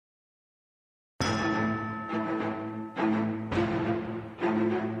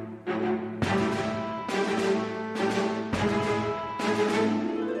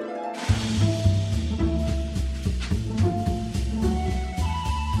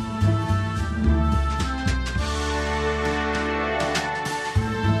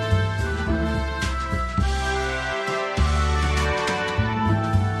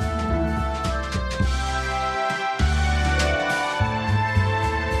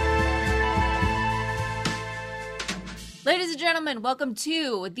Ladies and gentlemen, welcome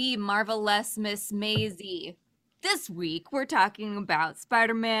to the Marvelous Miss Maisie. This week we're talking about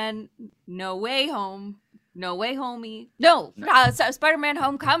Spider-Man No Way Home. No Way Homie. No, Spider-Man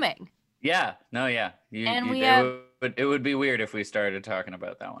Homecoming. Yeah. And we have It would be weird if we started talking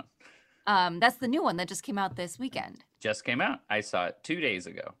about that one. that's the new one that just came out this weekend. Just came out. I saw it 2 days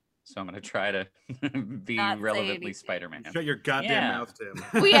ago. So I'm going to try to be Not say relevantly anything. Spider-Man. Shut your goddamn mouth, Tim.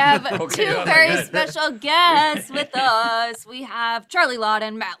 We have Okay, two oh my very God. special guests with us. We have Charlie Laud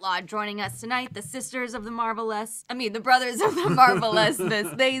and Matt Laud joining us tonight, the brothers of the Marvelous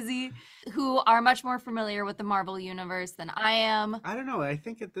Miss Maisie, who are much more familiar with the Marvel Universe than I am. I don't know. I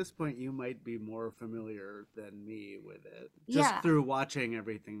think at this point you might be more familiar than me with it. Just Yeah. through watching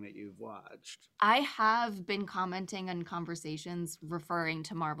everything that you've watched. I have been commenting on conversations referring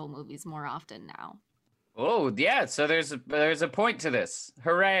to Marvel movies more often now. Oh, yeah. So there's a point to this.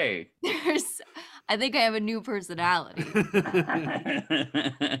 Hooray. I think I have a new personality. I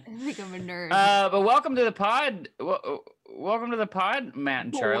think I'm a nerd. But welcome to the pod. Welcome to the pod, Matt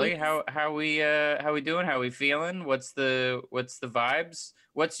and Charlie. How we doing? How we feeling? What's the vibes?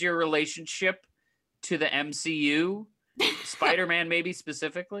 What's your relationship to the MCU? Spider-Man, maybe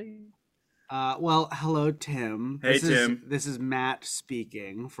specifically. Well, hello, Tim. Hey, Tim. This is Matt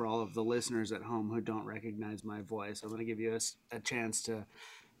speaking for all of the listeners at home who don't recognize my voice. I'm going to give you a chance to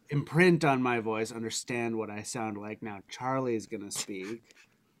imprint on my voice, understand what I sound like. Now, Charlie is going to speak.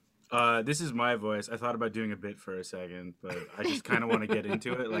 This is my voice. I thought about doing a bit for a second, but I just kind of want to get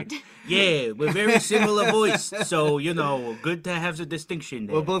into it. Like, yeah, we're very similar voice, so, good to have the distinction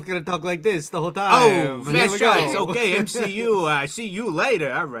there. We're both going to talk like this the whole time. Oh, Here that's we go. right. Okay, MCU, I see you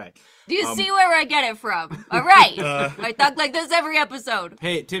later. All right. Do you see where I get it from? All right. I talk like this every episode.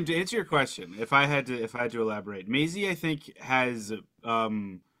 Hey, Tim, to answer your question, if I had to elaborate, Maisie, I think, has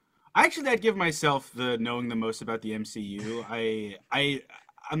I'd give myself the knowing the most about the MCU.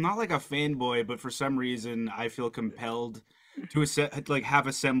 I'm not like a fanboy, but for some reason I feel compelled to have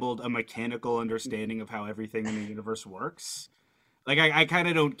assembled a mechanical understanding of how everything in the universe works. Like I kind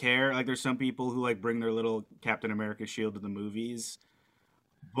of don't care. Like there's some people who like bring their little Captain America shield to the movies,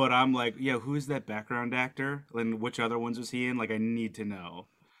 but I'm like, yeah, who is that background actor? And which other ones was he in? Like I need to know.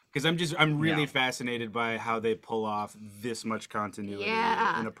 Because I'm really fascinated by how they pull off this much continuity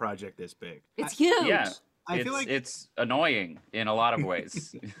in a project this big. It's huge. Yeah. I feel like it's annoying in a lot of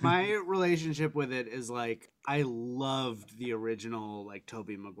ways. my relationship with it is like I loved the original like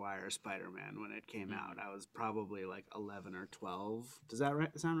Tobey Maguire Spider-Man when it came out. I was probably like 11 or 12. Does that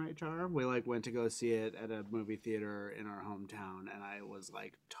sound right, Char? We like went to go see it at a movie theater in our hometown, and I was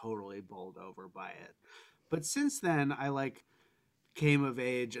like totally bowled over by it. But since then, I like came of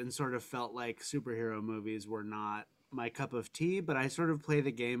age and sort of felt like superhero movies were not my cup of tea, but I sort of play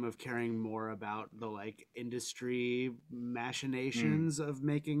the game of caring more about the like industry machinations of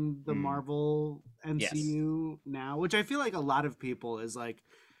making the Marvel MCU now, which I feel like a lot of people is like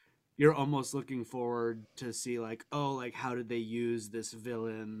you're almost looking forward to see like, oh, like how did they use this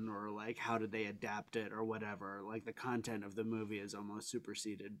villain, or like how did they adapt it or whatever. Like the content of the movie is almost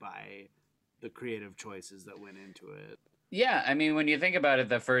superseded by the creative choices that went into it. Yeah, I mean, when you think about it,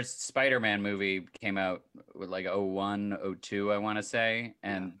 the first Spider-Man movie came out with like 01, 02, I want to say,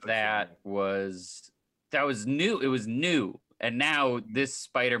 and that was new. It was new, and now this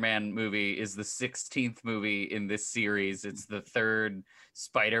Spider-Man movie is the 16th movie in this series. It's the third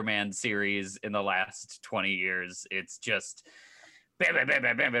Spider-Man series in the last 20 years. It's just bam, bam, bam,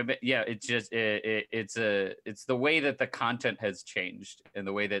 bam, bam, bam, bam. Yeah, it's just it's the way that the content has changed and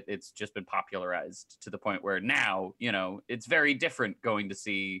the way that it's just been popularized to the point where now, it's very different going to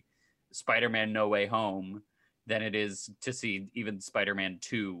see Spider-Man No Way Home than it is to see even Spider-Man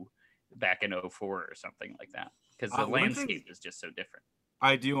 2 back in 04 or something like that, because the landscape is just so different.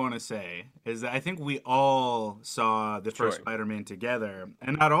 I do want to say is that I think we all saw the first Spider-Man together,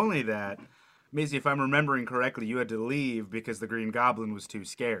 and not only that, Maisie, if I'm remembering correctly, you had to leave because the Green Goblin was too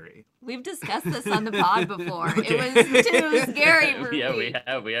scary. We've discussed this on the pod before. Okay. It was too scary for me.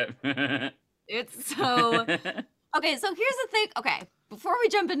 Yeah, we have. It's so... Okay, so here's the thing. Okay, before we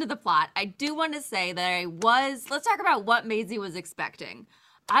jump into the plot, I do want to say that let's talk about what Maisie was expecting.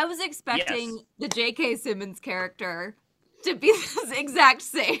 I was expecting the J.K. Simmons character to be the exact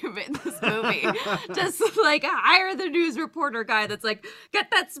same in this movie. Just like hire the news reporter guy that's like,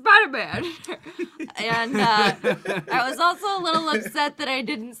 get that Spider-Man. And I was also a little upset that I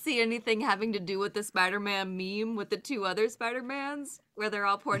didn't see anything having to do with the Spider-Man meme with the two other Spider-Mans where they're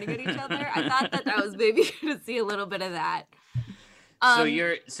all pointing at each other. I thought that I was maybe going to see a little bit of that. So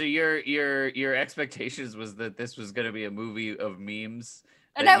your expectations was that this was going to be a movie of memes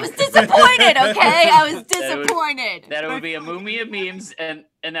And I was disappointed, okay? I was disappointed. That it would be a movie of memes, and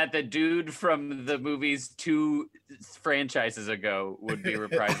that the dude from the movies 2 franchises ago would be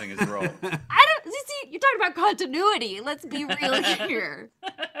reprising his role. You see, you're talking about continuity. Let's be real here.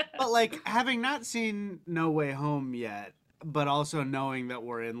 But like, having not seen No Way Home yet, but also knowing that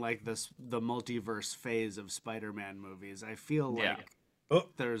we're in like the multiverse phase of Spider-Man movies, I feel like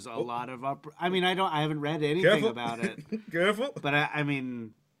there's a lot of I haven't read anything about it. Careful. But I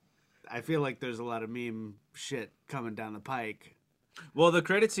mean, I feel like there's a lot of meme shit coming down the pike. Well, the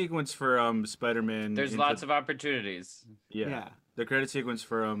credit sequence for Spider-Man. There's lots of opportunities. Yeah. The credit sequence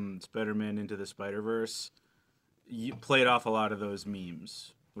for Spider-Man Into the Spider-Verse played off a lot of those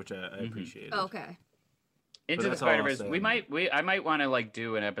memes, which I appreciated. Okay. Into the Spider-Verse. I might want to like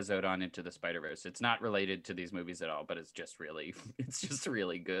do an episode on Into the Spider-Verse. It's not related to these movies at all, but it's just really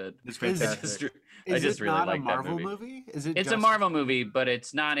good. It's fantastic. I just it really not like a Marvel that movie? It's a Marvel movie, but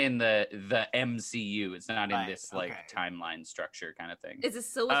it's not in the MCU. It's not in this timeline structure kind of thing. Is it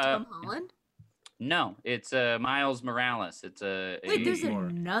still with Tom Holland? No, it's Miles Morales. It's Wait, there's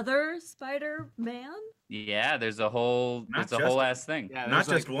another Spider-Man? Yeah, there's a whole ass thing. Yeah, not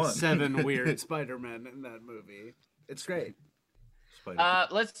just one. 7 weird Spider-Men in that movie. It's great.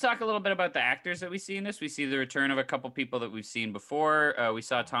 Let's talk a little bit about the actors that we see in this. We see the return of a couple people that we've seen before. We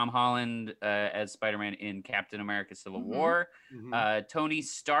saw Tom Holland as Spider-Man in Captain America: Civil War. Tony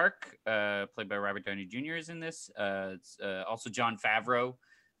Stark, played by Robert Downey Jr., is in this. It's also Jon Favreau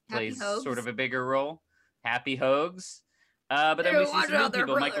plays sort of a bigger role. Happy Hogs. But then we see some new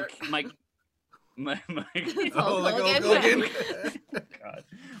people.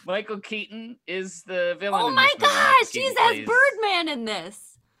 Michael Keaton is the villain. Oh my gosh, he's as Birdman in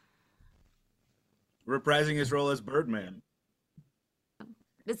this. Reprising his role as Birdman.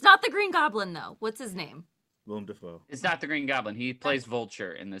 It's not the Green Goblin though. What's his name? Willem Dafoe. It's not the Green Goblin. He plays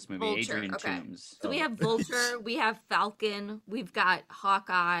Vulture in this movie. Vulture, Adrian okay. Toomes. So we have Vulture, we have Falcon, we've got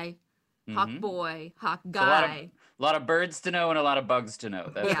Hawkeye, Hawkboy, Hawkguy. A lot of birds to know and a lot of bugs to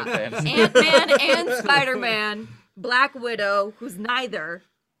know. That's what they have. Ant-Man and Spider-Man, Black Widow, who's neither.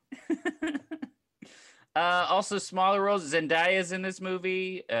 Also, smaller roles. Zendaya's in this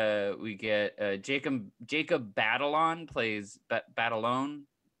movie. We get Jacob Batalon plays Batalon.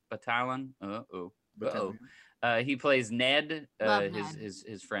 He plays Ned,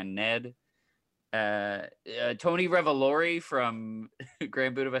 his friend Ned. Tony Revolori from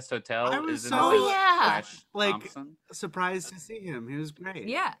Grand Budapest Hotel is in surprised to see him. He was great.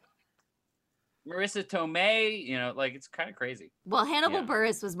 Yeah. Marissa Tomei, it's kind of crazy. Well, Hannibal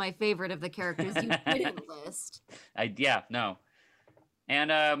Buress was my favorite of the characters you didn't list.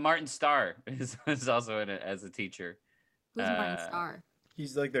 And Martin Starr is also in it as a teacher. Who's Martin Starr?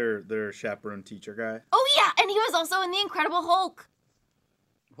 He's like their chaperone teacher guy. Oh yeah, and he was also in The Incredible Hulk.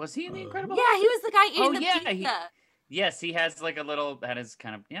 Was he in The Incredible Hulk? Yeah, he was the guy eating the pizza. Yes, he has like a little. That is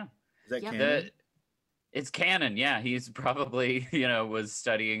kind of Is that canon? It's canon. Yeah, he's probably was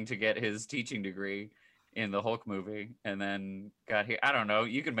studying to get his teaching degree in the Hulk movie, and then got here. I don't know.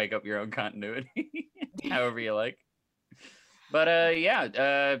 You can make up your own continuity, however you like. But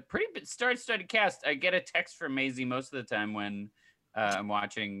pretty star-studded cast. I get a text from Maisie most of the time when I'm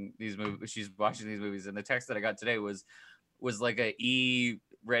watching these movies. She's watching these movies, and the text that I got today was like a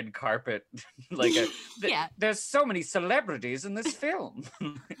red carpet, like there's so many celebrities in this film.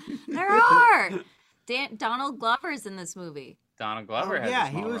 There are. Donald Glover's in this movie. Donald Glover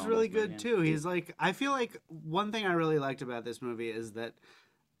has he was really good too. He's like, I feel like one thing I really liked about this movie is that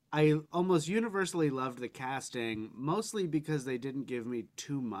I almost universally loved the casting, mostly because they didn't give me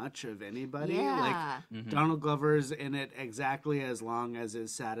too much of anybody. Yeah. Like Donald Glover's in it exactly as long as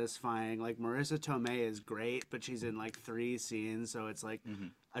is satisfying. Like Marissa Tomei is great, but she's in like 3 scenes, so it's like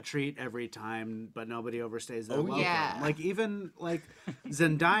a treat every time, but nobody overstays their welcome. Yeah. Like even like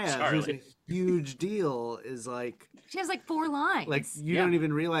Zendaya, who's a huge deal, is like she has like 4 lines. Like you don't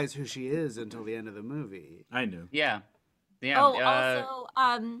even realize who she is until the end of the movie. I knew. Yeah. Also,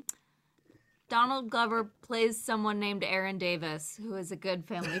 Donald Glover plays someone named Aaron Davis, who is a good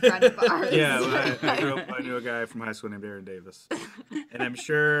family friend of ours. Yeah, I knew a guy from high school named Aaron Davis, and I'm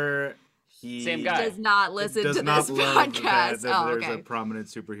sure he does not listen to this podcast. There's a prominent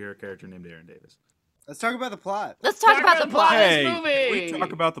superhero character named Aaron Davis. Let's talk about the plot. Let's talk about the plot. Hey, of this movie. Can we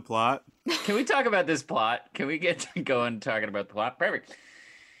talk about the plot? Can we talk about this plot? Can we get to going talking about the plot? Perfect.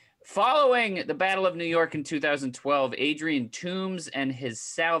 Following the Battle of New York in 2012, Adrian Toomes and his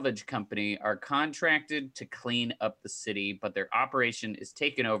salvage company are contracted to clean up the city, but their operation is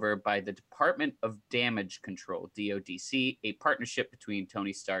taken over by the Department of Damage Control, DODC, a partnership between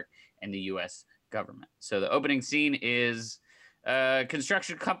Tony Stark and the U.S. government. So the opening scene is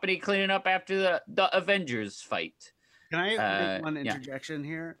construction company cleaning up after the Avengers fight. Can I make one interjection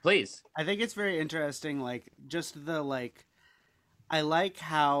here? Please. I think it's very interesting, like, just the, like, I like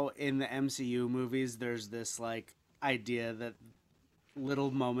how in the MCU movies there's this, like, idea that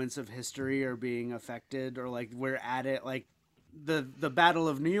little moments of history are being affected, or, like, we're at it, like, the Battle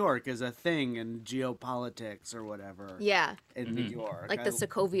of New York is a thing in geopolitics or whatever. Yeah. In New York. Like the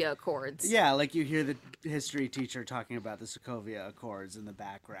Sokovia Accords. Yeah, like you hear the history teacher talking about the Sokovia Accords in the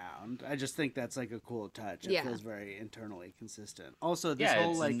background. I just think that's like a cool touch. It feels very internally consistent. Also, this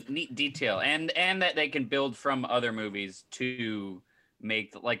whole it's like a neat detail, and that they can build from other movies to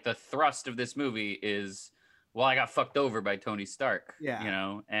make like the thrust of this movie is, well, I got fucked over by Tony Stark, you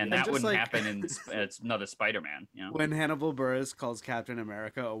know, and that wouldn't happen in it's another Spider-Man, you know. When Hannibal Buress calls Captain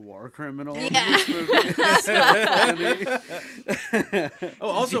America a war criminal. Yeah. Oh,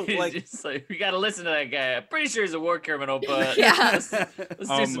 also, like we got to listen to that guy. I'm pretty sure he's a war criminal, but let's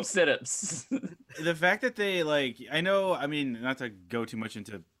do some sit-ups. The fact that they I mean, not to go too much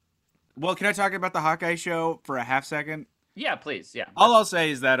into. Well, can I talk about the Hawkeye show for a half second? Yeah, please. Yeah. All I'll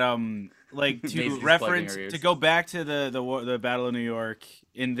say is that like to Maisie's reference plugging her to ears. go back to the Battle of New York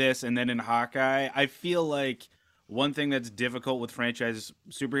in this and then in Hawkeye, I feel like one thing that's difficult with franchise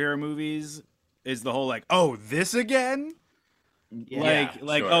superhero movies is the whole like, oh, this again?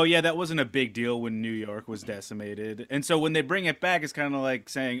 Oh yeah, that wasn't a big deal when New York was decimated. And so when they bring it back, it's kind of like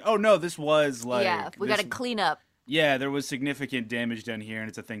saying, oh no, this was like we got to clean up. Yeah, there was significant damage done here, and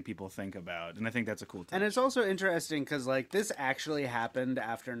it's a thing people think about, and I think that's a cool touch. And it's also interesting because, like, this actually happened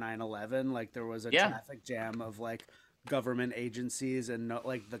after 9/11. Like, there was a traffic jam of, like, government agencies and,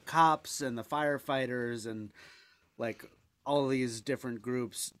 like, the cops and the firefighters and, like, all these different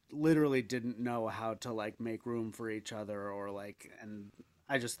groups literally didn't know how to, like, make room for each other or, like, and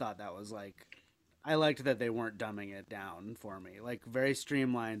I just thought that was, like, I liked that they weren't dumbing it down for me. Like, very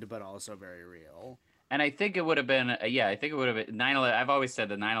streamlined, but also very real. And I think it would have been, I think it would have been 9/11. I've always said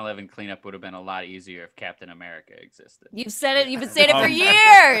the 9/11 cleanup would have been a lot easier if Captain America existed. You've said it. You've been saying it for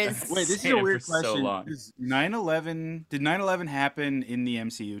years. Wait, this is a weird question. So long. Did 9/11 happen in the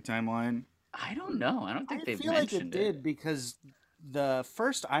MCU timeline? I don't know. I don't think they've mentioned it. I feel like it did because the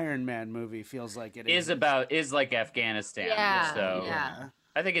first Iron Man movie feels like it is like Afghanistan. Yeah. So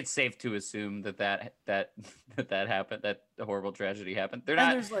I think it's safe to assume that happened, that the horrible tragedy happened. They're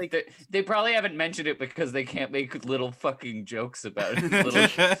not they probably haven't mentioned it because they can't make little fucking jokes about it.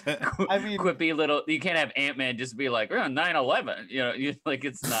 Quippy little. You can't have Ant-Man just be like, 9/11. You know, like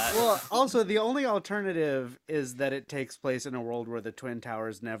it's not. Well, also the only alternative is that it takes place in a world where the Twin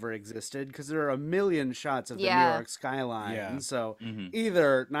Towers never existed, because there are a million shots of the New York skyline. Yeah. So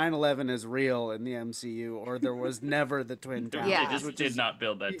either 9/11 is real in the MCU, or there was never the Twin Towers. They just did not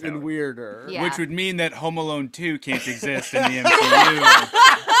build that tower. Even weirder. Yeah. Which would mean that Home Alone 2 can't exist in the MCU.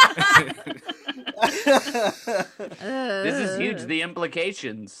 This is huge. The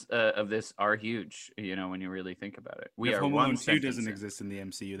implications of this are huge, you know, when you really think about it. If Home Alone 2 doesn't exist in the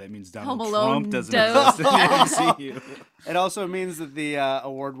MCU, that means Donald Home Alone Trump doesn't exist in the MCU. It also means that the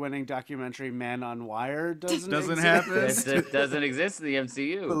award-winning documentary Man on Wire doesn't happen. It doesn't exist in the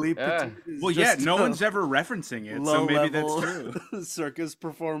MCU. Well, yeah, no one's ever referencing it, so maybe that's true. Circus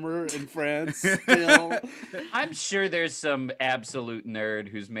performer in France still. I'm sure there's some absolute nerd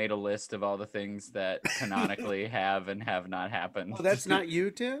who's made a list of all the things that canonically have and have not happened. Oh, that's not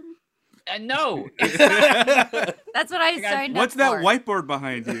you, Tim? No. That's what I signed What's up that for. whiteboard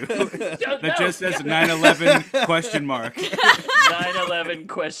behind you? That just says 9/11 question mark. 9/11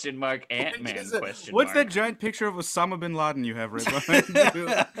 question mark Ant-Man question What's mark. that giant picture of Osama bin Laden you have right behind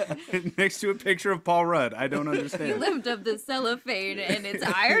you? Next to a picture of Paul Rudd. I don't You understand. lift up the cellophane and it's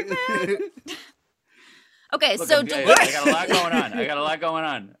Iron Man. Okay, Look, so I Dolores. got a lot going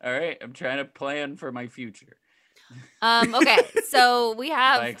on. All right, I'm trying to plan for my future. Okay, so we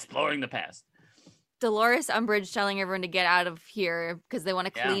have By exploring the past. Dolores Umbridge telling everyone to get out of here because they want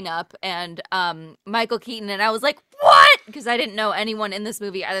to clean up, and Michael Keaton, and I was like, what? Because I didn't know anyone in this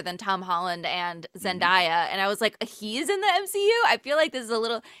movie other than Tom Holland and Zendaya, and I was like, he's in the MCU? I feel like he's a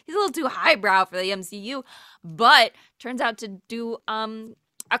little too highbrow for the MCU, but turns out to do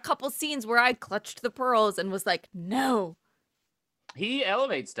a couple scenes where I clutched the pearls and was like, no. He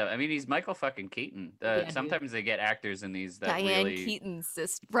elevates stuff. I mean, he's Michael fucking Keaton. Sometimes they get actors in these that Diane really...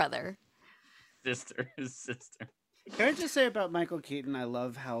 Keaton's brother. Sister. Can I just say about Michael Keaton, I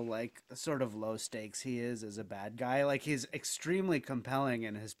love how, like, sort of low stakes he is as a bad guy. Like, he's extremely compelling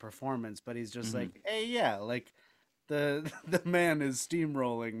in his performance, but he's just like, hey, yeah, like, the man is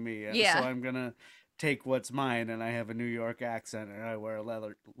steamrolling me, so I'm gonna take what's mine, and I have a New York accent, and I wear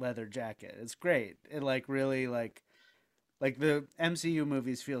a leather jacket. It's great. It, like, really, like, Like the MCU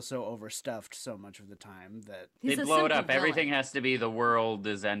movies feel so overstuffed so much of the time that they blow it up. Everything has to be the world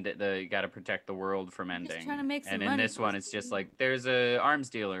is ended. You got to protect the world from ending. Just trying to make some and money. in this one, it's just like there's a arms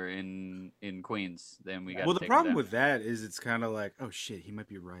dealer in Queens. Then we got. Well, the problem with that is it's kind of like, oh shit, he might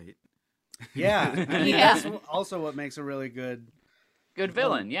be right. Yeah, I mean, that's also what makes a really good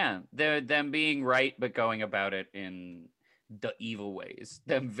villain. Yeah, they're them being right but going about it in the evil ways.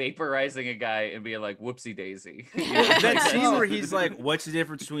 Them vaporizing a guy and being like, whoopsie daisy. That scene where he's like, what's the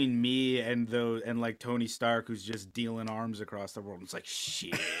difference between me and like Tony Stark, who's just dealing arms across the world? It's like,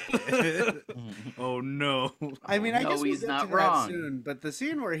 shit. Oh no. I mean, I guess we'll he's get not to wrong. that soon, but the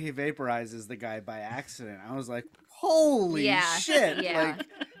scene where he vaporizes the guy by accident, I was like, holy shit. Yeah. Like,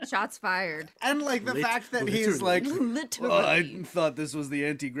 Shots fired. and like the fact that he's like, Literally. oh, I thought this was the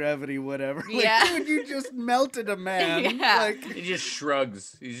anti-gravity whatever. Like, Yeah. dude, you just melted a man. Yeah. Like, He just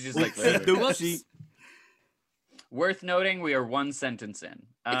shrugs. He's just like, Whoopsie. Worth noting, we are one sentence in.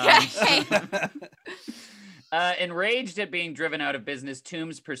 Okay. Enraged at being driven out of business,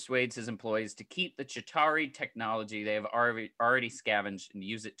 Toombs persuades his employees to keep the Chitauri technology they have already scavenged and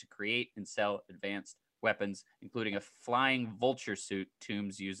use it to create and sell advanced weapons, including a flying vulture suit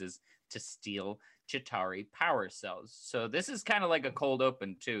Toombs uses to steal Chitauri power cells. So this is kind of like a cold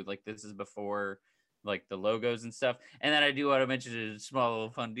open too. Like this is before like the logos and stuff. And then I do want to mention a small little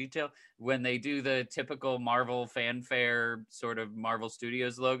fun detail. When they do the typical Marvel fanfare sort of Marvel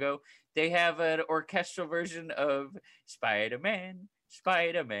Studios logo, they have an orchestral version of Spider-Man,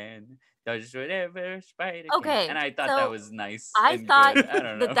 Spider-Man does whatever Spider can. Okay, And I thought so that was nice. I and thought good. I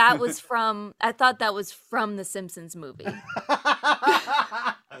don't know. that was from the Simpsons movie.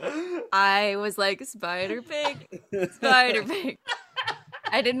 I was like, Spider Pig, Spider Pig.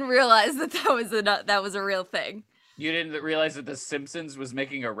 I didn't realize that was a real thing. You didn't realize that The Simpsons was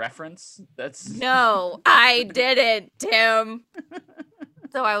making a reference? No, I didn't, Tim.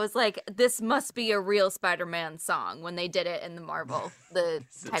 So I was like, this must be a real Spider-Man song when they did it in the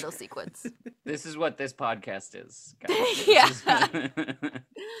title sequence. This is what this podcast is, guys. Yeah.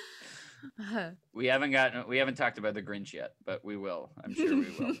 We haven't talked about the Grinch yet, but we will. I'm sure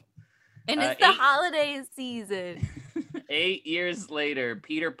we will. And it's the holiday season. 8 years later,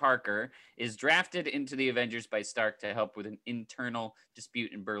 Peter Parker is drafted into the Avengers by Stark to help with an internal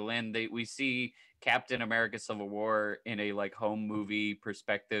dispute in Berlin. We see Captain America Civil War in a like home movie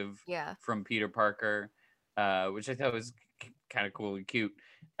perspective from Peter Parker, which I thought was kind of cool and cute.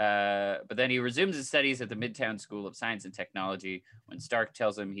 But then he resumes his studies at the Midtown School of Science and Technology when Stark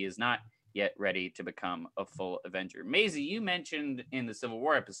tells him he is not yet ready to become a full Avenger. Maisie, you mentioned in the Civil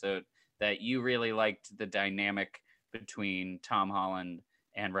War episode that you really liked the dynamic between Tom Holland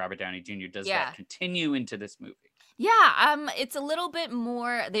and Robert Downey Jr. Does that continue into this movie? Yeah, it's a little bit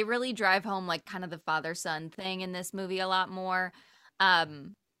more. They really drive home like kind of the father-son thing in this movie a lot more. But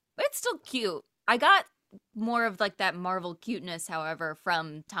it's still cute. I got more of like that Marvel cuteness, however,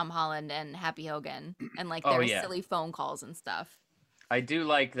 from Tom Holland and Happy Hogan and like their silly phone calls and stuff. I do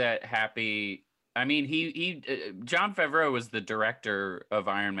like that Happy. I mean, he Jon Favreau was the director of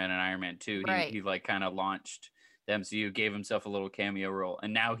Iron Man and Iron Man 2. He like kind of launched the MCU, gave himself a little cameo role,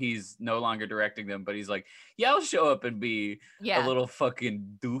 and now he's no longer directing them, but he's like, yeah, I'll show up and be a little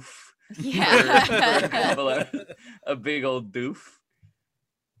fucking doof. Yeah. A big old doof.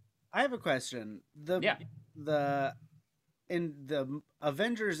 I have a question. In the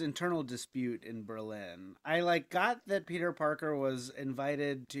Avengers internal dispute in Berlin, I like got that Peter Parker was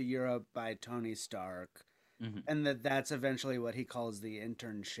invited to Europe by Tony Stark, and that's eventually what he calls the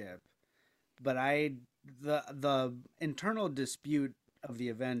internship. But the internal dispute of the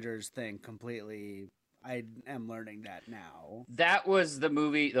Avengers thing completely, I am learning that now. That was the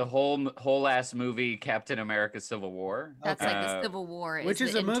movie, the whole ass movie, Captain America: Civil War. That's like the Civil War, which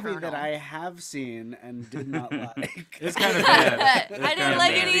is a movie that I have seen and did not like. It's kind of bad. I didn't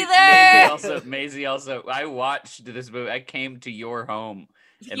like it either. Maisie also. I watched this movie. I came to your home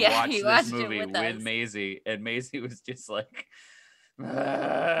and watched this movie with Maisie, and Maisie was just like.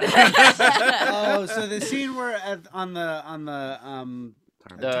 Oh, so the scene where on the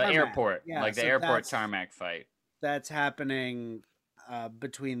tarmac. Airport, like the airport tarmac fight. That's happening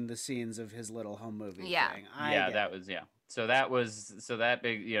between the scenes of his little home movie thing. That was So that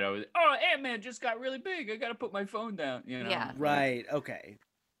big, oh, Ant-Man just got really big. I got to put my phone down, Yeah. Right. Okay.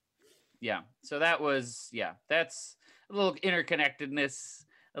 Yeah. So that was, that's a little interconnectedness,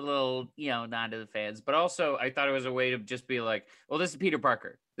 a little, nod to the fans. But also, I thought it was a way to just be like, well, this is Peter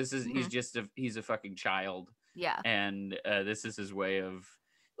Parker. This is, he's a fucking child. Yeah. And this is his way of,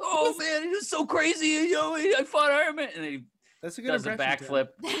 oh, man, he was so crazy. I fought Iron Man. And he That's a good does a backflip.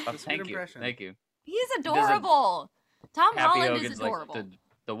 Thank you. Thank you. He's adorable. Tom Happy Holland is Hogan's adorable. like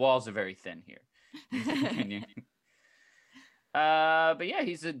the walls are very thin here. But yeah,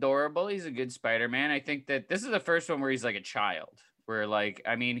 he's adorable. He's a good Spider-Man. I think that this is the first one where he's like a child. Where like,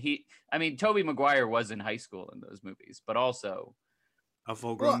 I mean, Tobey Maguire was in high school in those movies, but also a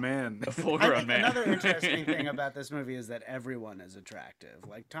full-grown man. A full-grown man. Another interesting thing about this movie is that everyone is attractive.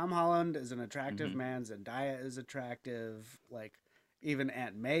 Like Tom Holland is an attractive man. Zendaya is attractive. Like even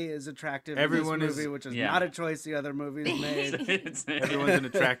Aunt May is attractive. Everyone in this movie, which is not a choice the other movies made. Everyone's an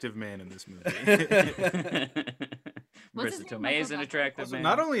attractive man in this movie. Marissa Tomei is an attractive man.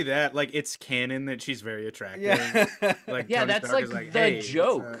 Not only that, like it's canon that she's very attractive. Yeah, like yeah, Tony that's Stark like is like the hey,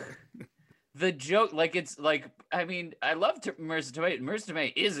 joke. The joke, like it's like, I mean, I love Marissa Tomei. Marissa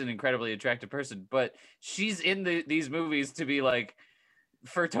Tomei is an incredibly attractive person, but she's in these movies to be like,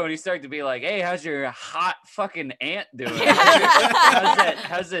 for Tony Stark to be like, hey, how's your hot fucking aunt doing?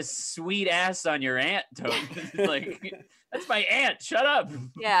 How's this sweet ass on your aunt, Tony? Like, that's my aunt. Shut up.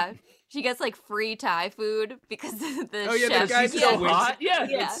 Yeah. She gets like free Thai food because the oh yeah, chef. the guy's so hot. Yeah,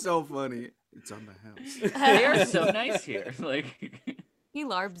 it's so funny. It's on the house. They are so nice here. Like he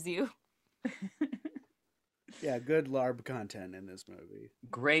larbs you. Yeah, good LARB content in this movie.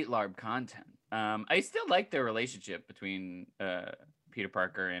 Great LARB content. I still like their relationship between Peter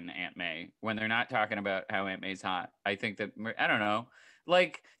Parker and Aunt May when they're not talking about how Aunt May's hot. I think that, I don't know.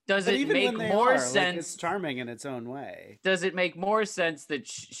 Like, does it make more sense? Like, it's charming in its own way. Does it make more sense that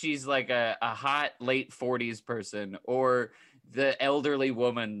she's like a hot late 40s person, or the elderly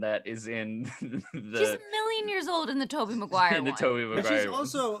woman that is in the... She's a million years old in the Tobey Maguire in the Tobey Maguire. But she's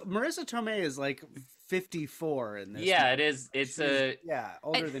also... Marissa Tomei is like 54 in this. Yeah, movie. it is. It's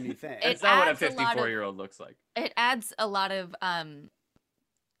older than you think. It's not what a 54-year-old looks like. It adds a lot of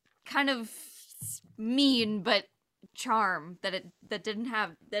kind of mean but charm that it didn't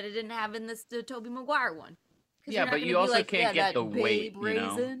have in this the Tobey Maguire one. Yeah, but you also can't get the weight, you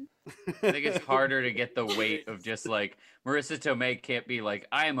know? I think it's harder to get the weight of just like Marissa Tomei can't be like,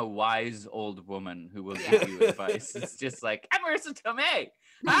 I am a wise old woman who will give you advice. It's just like, I'm Marissa Tomei.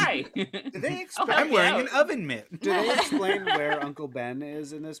 Hi. I'm wearing an oven mitt. Do they explain where Uncle Ben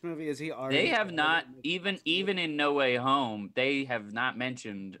is in this movie? Is he already? They have not, even in No Way Home, they have not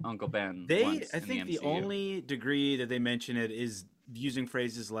mentioned Uncle Ben. I think the only degree that they mention it is using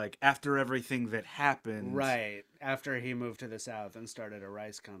phrases like "after everything that happened." Right. After he moved to the South and started a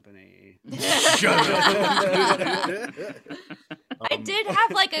rice company. Shut up. I did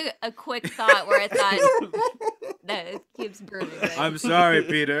have like a quick thought where I thought that it keeps burning. Right? I'm sorry,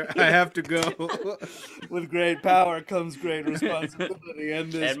 Peter. I have to go. With great power comes great responsibility,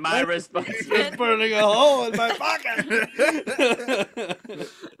 and my responsibility is burning a hole in my pocket.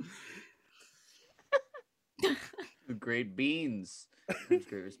 Great beans. That's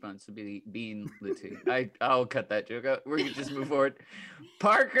great responsibility. I'll cut that joke out. We're gonna just move forward.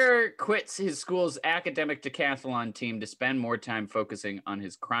 Parker quits his school's academic decathlon team to spend more time focusing on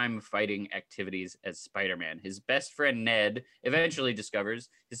his crime-fighting activities as Spider-Man. His best friend Ned eventually discovers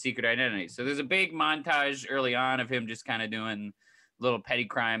his secret identity. So there's a big montage early on of him just kind of doing little petty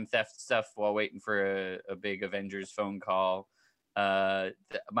crime theft stuff while waiting for a big Avengers phone call.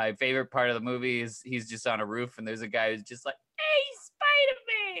 My favorite part of the movie is he's just on a roof and there's a guy who's just like, hey,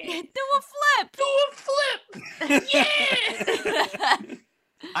 Spider-Man, do a flip. Yeah.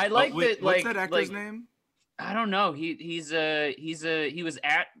 I like that. What's that actor's name? I don't know. He was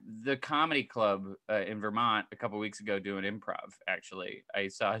at the comedy club in Vermont a couple weeks ago doing improv. Actually, I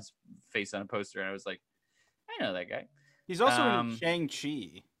saw his face on a poster and I was like, I know that guy. He's also in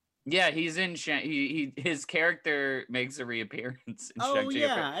Shang-Chi. Yeah, he's in his character makes a reappearance in Shang-Chi.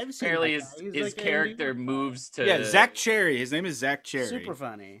 Yeah, I've seen apparently his like character moves to Zach Cherry. His name is Zach Cherry. Super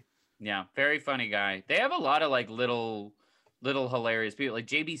funny. Yeah, very funny guy. They have a lot of like little hilarious people. Like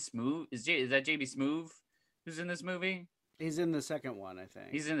JB Smoove. Is that JB Smoove who's in this movie? He's in the second one, I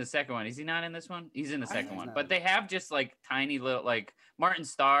think. He's in the second one. Is he not in this one? He's in the second one. But they have just like tiny little, like Martin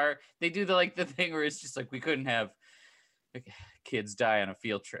Starr. They do the thing where it's just like, we couldn't have kids die on a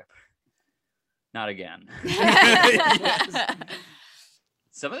field trip. Not again.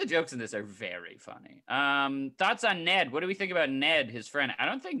 Some of the jokes in this are very funny. Thoughts on Ned? What do we think about Ned, his friend? I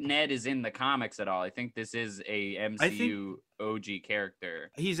don't think Ned is in the comics at all. I think this is a MCU OG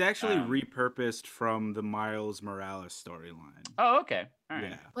character. He's actually repurposed from the Miles Morales storyline. Oh, okay. All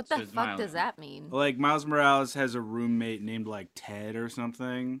right. Yeah. What the fuck does that mean? Like, Miles Morales has a roommate named, like, Ted or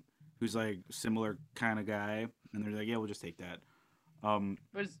something, who's, like, similar kind of guy. And they're like, yeah, we'll just take that.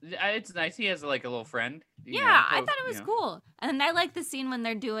 But it's nice. He has like a little friend. Yeah, I thought it was cool. And I like the scene when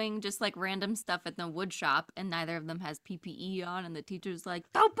they're doing just like random stuff at the wood shop and neither of them has PPE on and the teacher's like,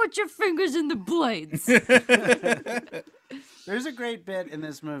 don't put your fingers in the blades. There's a great bit in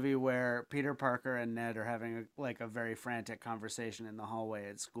this movie where Peter Parker and Ned are having a very frantic conversation in the hallway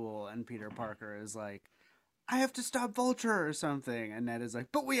at school, and Peter Parker is like, I have to stop Vulture or something. And Ned is like,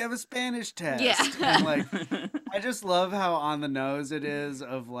 but we have a Spanish test. Yeah. And like, I just love how on the nose it is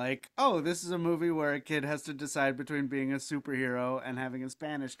of like, oh, this is a movie where a kid has to decide between being a superhero and having a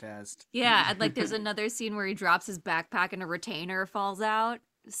Spanish test. Yeah, and like there's another scene where he drops his backpack and a retainer falls out.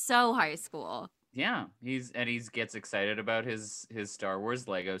 So high school. Yeah, he gets excited about his Star Wars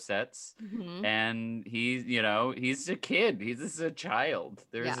Lego sets, and he's a kid. He's a child.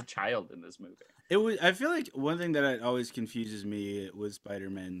 There is a child in this movie. I feel like one thing that always confuses me with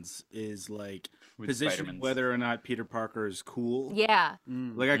Spider-Man's is like position whether or not Peter Parker is cool. Yeah.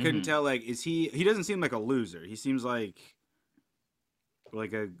 Like I couldn't tell. Like, is he doesn't seem like a loser. He seems like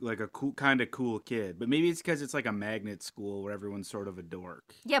a cool kind of cool kid. But maybe it's because it's like a magnet school where everyone's sort of a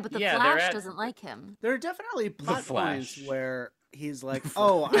dork. Yeah, but the Flash doesn't like him. There are definitely plot points where he's like,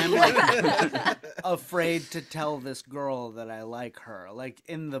 oh, I'm like afraid to tell this girl that I like her. Like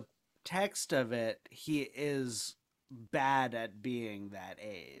in the text of it, he is bad at being that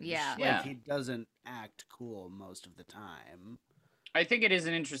age. Yeah. Like he doesn't act cool most of the time. I think it is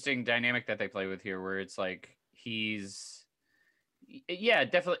an interesting dynamic that they play with here where it's like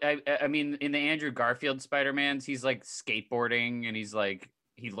definitely. I mean, in the Andrew Garfield Spider-Mans, he's like skateboarding and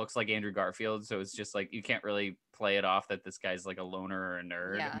he looks like Andrew Garfield. So it's just like, you can't really play it off that this guy's like a loner or a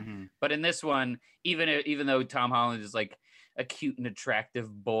nerd. Yeah. But in this one, even though Tom Holland is like a cute and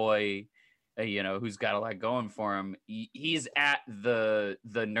attractive boy, who's got a lot going for him, he's at the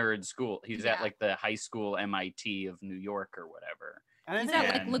nerd school. He's at like the high school MIT of New York or whatever. And he's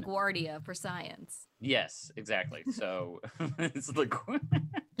at like LaGuardia for science. Yes, exactly. So it's LaGuardia.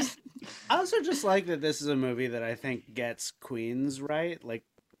 I also just like that this is a movie that I think gets Queens right. Like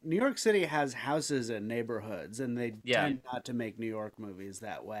New York City has houses and neighborhoods, and they tend not to make New York movies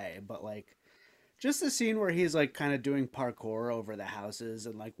that way. But like, just the scene where he's like kind of doing parkour over the houses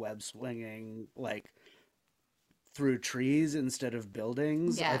and like web swinging like through trees instead of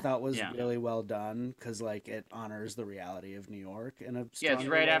buildings, I thought was really well done because like it honors the reality of New York in a it's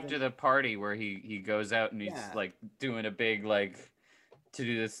right after the party where he goes out and he's like doing a big like to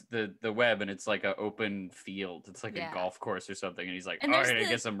do this the web, and it's like an open field. It's like a golf course or something, and he's like, all right, I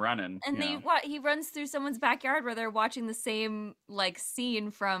guess I'm running. And he runs through someone's backyard where they're watching the same like scene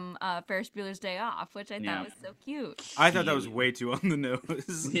from Ferris Bueller's Day Off, which I thought was so cute. I thought that was way too on the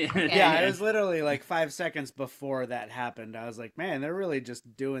nose. It was literally like 5 seconds before that happened. I was like, man, they're really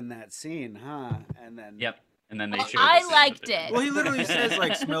just doing that scene, huh? And then and then they showed I liked it. Well, he literally says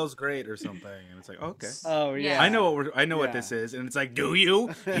like smells great or something, and it's like, okay. Oh yeah. I know what this is, and it's like, do you?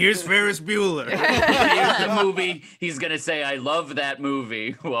 Here's Ferris Bueller. Here's the movie. He's gonna say, I love that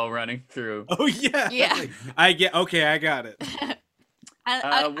movie while running through. Oh yeah. Yeah. I got it.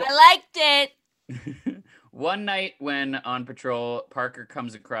 I liked it. One night when on patrol, Parker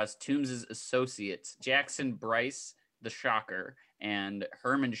comes across Toombs' associates, Jackson Bryce, the Shocker, and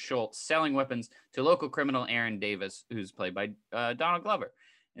Herman Schultz, selling weapons to local criminal Aaron Davis, who's played by Donald Glover.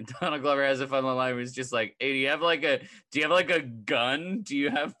 And Donald Glover has a fun line where he's just like, hey, do you have like a gun? Do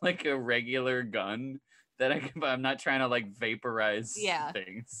you have like a regular gun that I can buy? I'm not trying to like vaporize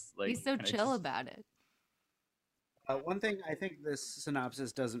things. Like, he's so chill about it. One thing I think this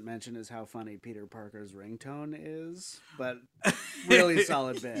synopsis doesn't mention is how funny Peter Parker's ringtone is, but really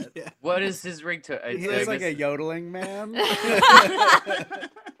solid bit. Yeah. What is his ringtone? He's like a yodeling man.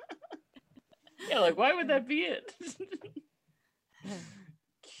 Yeah, like why would that be it?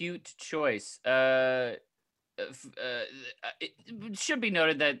 Cute choice. It should be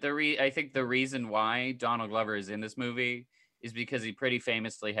noted that I think the reason why Donald Glover is in this movie is because he pretty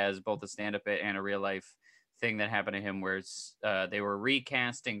famously has both a stand-up bit and a real life thing that happened to him where they were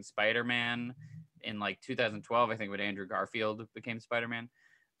recasting Spider-Man in like 2012, I think, when Andrew Garfield became Spider-Man.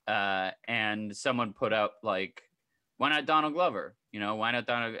 And someone put up like, why not Donald Glover? Why not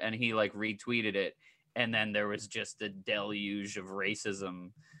Donald? And he like retweeted it. And then there was just a deluge of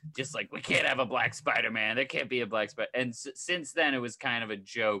racism. Just like, we can't have a black Spider-Man. There can't be a black Spider. And since then, it was kind of a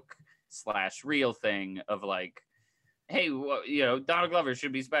joke / real thing of like, hey, Donald Glover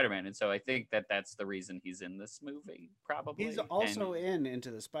should be Spider-Man. And so I think that that's the reason he's in this movie, probably. He's also in Into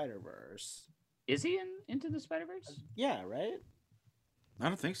the Spider-Verse. Is he in Into the Spider-Verse? Yeah, right? I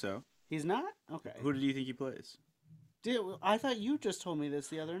don't think so. He's not? Okay. Who do you think he plays? I thought you just told me this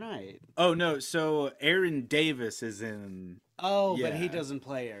the other night. Oh, no. So Aaron Davis is in Oh, but Yeah. he doesn't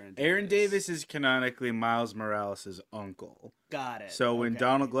play Aaron Davis. Aaron Davis is canonically Miles Morales' uncle. Got it. So when Okay.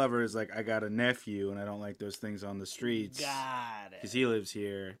 Donald Glover is like, I got a nephew and I don't like those things on the streets Got it. because he lives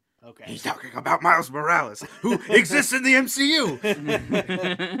here. Okay. He's talking about Miles Morales, who exists in the MCU.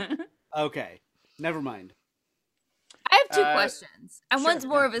 Okay. Never mind. I have two Uh, questions, and sure, one's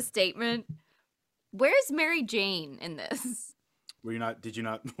more of a statement. Where's Mary Jane in this? Did you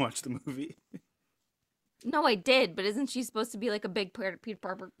not watch the movie? No, I did, but isn't she supposed to be like a big Peter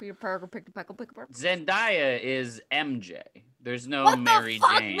Parker, Zendaya is MJ. There's no what Mary the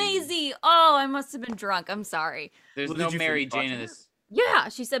fuck, Jane. Maisie? Oh, I must have been drunk. I'm sorry. There's Well, no did you Mary finish watching Jane in it? this. Yeah,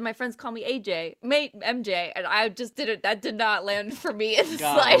 she said my friends call me MJ, and I just didn't. That did not land for me in the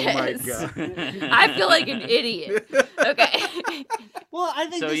slightest. Oh my god. I feel like an idiot. Okay. Well, I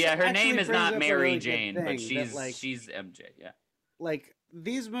think So this yeah, her actually name is brings not up a Mary really good Jane, thing but that, she's MJ. Yeah. like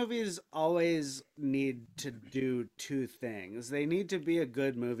these movies always need to do two things. They need to be a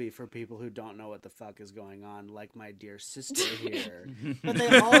good movie for people who don't know what the fuck is going on, like my dear sister here. But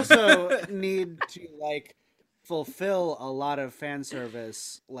they also need to like fulfill a lot of fan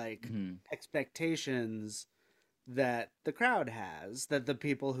service like expectations that the crowd has, that the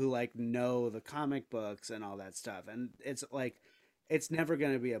people who like know the comic books and all that stuff. And it's like it's never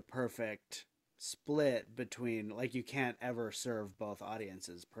going to be a perfect split between, like, you can't ever serve both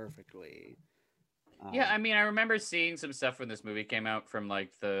audiences perfectly. Yeah, I mean, I remember seeing some stuff when this movie came out from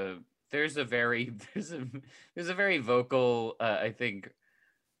like there's a very vocal I think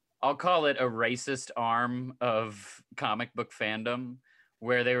I'll call it a racist arm of comic book fandom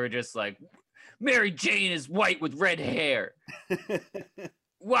where they were just like, Mary Jane is white with red hair.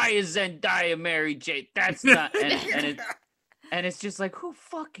 Why is Zendaya Mary Jane? That's not and it's just like, who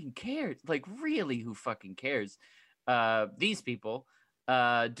fucking cares? Like, really, who fucking cares? These people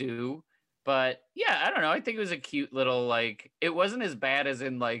do. But yeah, I don't know. I think it was a cute little, like, it wasn't as bad as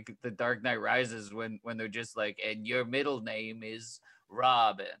in like The Dark Knight Rises when they're just like, and your middle name is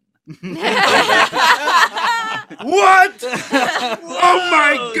Robin. What? Oh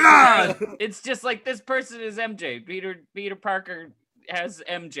my god! It's just like, this person is MJ. Peter Parker has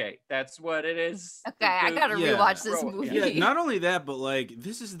MJ. That's what it is. Okay, I gotta Yeah. rewatch this Bro, movie. Yeah, not only that, but like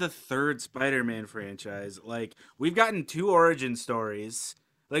this is the third Spider-Man franchise. Like we've gotten 2 origin stories.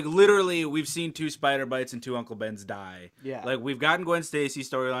 Like literally, we've seen 2 Spider-Bites and 2 Uncle Bens die. Yeah. Like we've gotten Gwen Stacy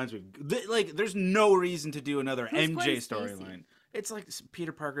storylines. Like there's no reason to do another Who's MJ Gwen Stacy? storyline. It's like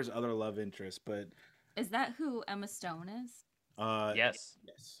Peter Parker's other love interest, but Is that who Emma Stone is? Yes.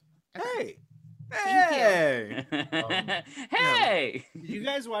 yes. Okay. Hey, Thank hey. Hey! Did you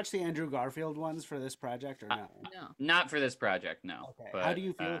guys watch the Andrew Garfield ones for this project or no? No. Not for this project, no. Okay. But, How do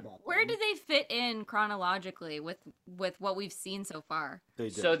you feel about Where them? do they fit in chronologically with what we've seen so far? They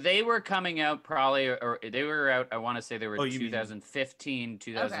did. So they were coming out probably, or they were out, I want to say they were Oh, you mean- 2015,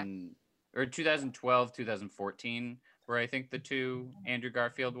 2000, or 2012, 2014, were I think the 2 Andrew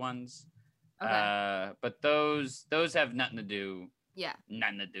Garfield ones. Okay. But those have nothing to do Yeah.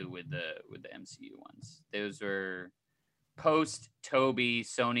 with the MCU ones. Those were post Toby.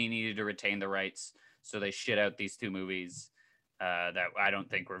 Sony needed to retain the rights, so they shit out these 2 movies that I don't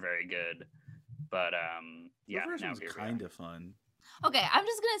think were very good. But yeah, the first now one's here we kind are. of fun. Okay, I'm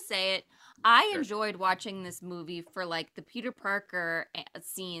just gonna say it. I Sure. enjoyed watching this movie for like the Peter Parker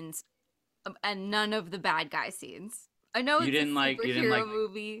scenes, and none of the bad guy scenes. I know You it's didn't a like- you didn't superhero like-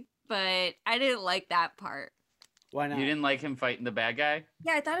 movie, but I didn't like that part. Why not? You didn't like him fighting the bad guy?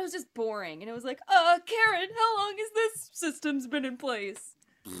 Yeah, I thought it was just boring, and it was like, Karen, how long has this system's been in place?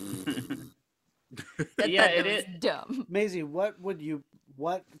 Yeah, that it was dumb. Maisie, what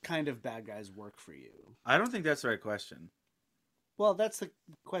kind of bad guys work for you? I don't think that's the right question. Uh, Well, that's the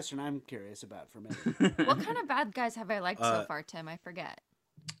question I'm curious about for me. What kind of bad guys have I liked so far, Tim? I forget.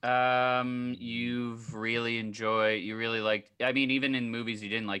 You really liked, I mean, even in movies you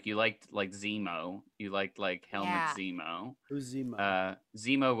didn't like, you liked like Zemo. You liked like Helmut Yeah. Zemo. Who's Zemo?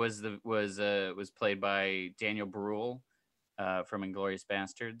 Zemo was played by Daniel Bruhl from Inglourious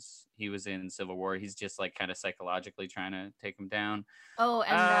Bastards. He was in Civil War. He's just like kind of psychologically trying to take him down. Oh,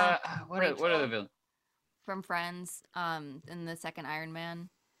 and What are the Rachel. villains? from Friends, in the second Iron Man.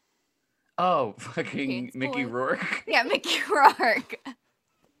 Oh, fucking Okay, Mickey spoiler. Rourke. Yeah, Mickey Rourke.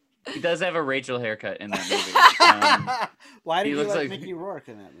 He does have a Rachel haircut in that movie. Why did he you looks like like- Mickey Rourke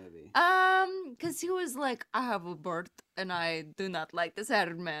in that movie? Because he was like, I have a birth and I do not like this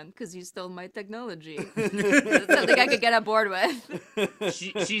Iron Man because you stole my technology. That's something I could get on board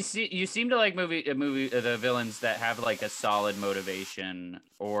with. You seem to like the villains that have like a solid motivation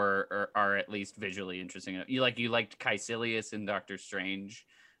or are at least visually interesting. You liked Caecilius in Doctor Strange,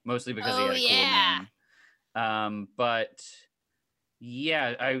 mostly because he Oh, had a cool yeah. name. But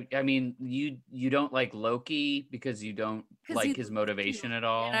Yeah, I mean, you don't like Loki because you don't like his motivation at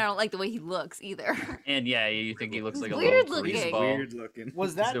all. And I don't like the way he looks either. And yeah, you think he looks He's like a weird little looking. greaseball. Weird looking.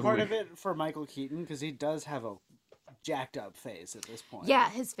 Was that So part weird. of it for Michael Keaton? Because he does have a jacked up face at this point. Yeah,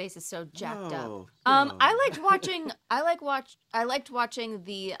 his face is so jacked up. Whoa, I liked watching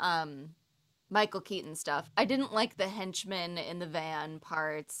the Michael Keaton stuff. I didn't like the henchman in the van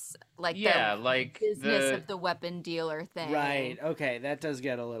parts, like Yeah, the like business of the weapon dealer thing. Right. Okay, that does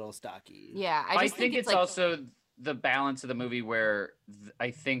get a little stocky. Yeah, I just think it's like, also the balance of the movie where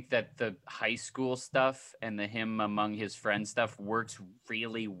I think that the high school stuff and the him among his friends stuff works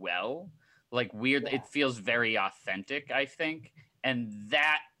really well. Like weird, Yeah. it feels very authentic, I think. And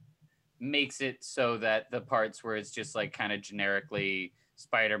that makes it so that the parts where it's just like kind of generically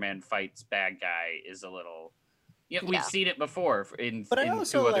Spider-Man fights bad guy is a little... Yeah, we've Yeah. seen it before in But I two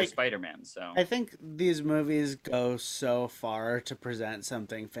also, other like, Spider-Man, so... I think these movies go so far to present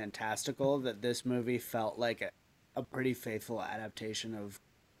something fantastical that this movie felt like a pretty faithful adaptation of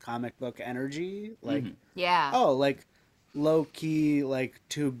comic book energy. Like, yeah. oh, like low-key, like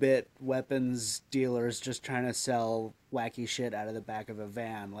 2-bit weapons dealers just trying to sell wacky shit out of the back of a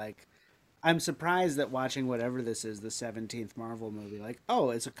van. Like, I'm surprised that watching whatever this is, the 17th Marvel movie, like,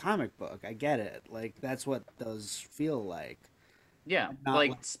 oh, it's a comic book. I get it. Like, that's what those feel like. Yeah, Not like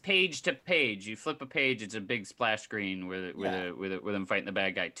like- page to page. You flip a page, it's a big splash screen with him fighting the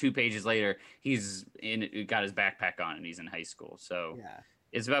bad guy. 2 pages later, he's got his backpack on and he's in high school. So Yeah.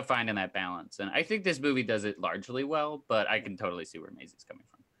 it's about finding that balance. And I think this movie does it largely well, but I can totally see where Maisie's coming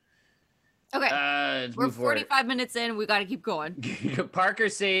from. Okay, Let's we're move forward. 45 minutes in. We got to keep going. Parker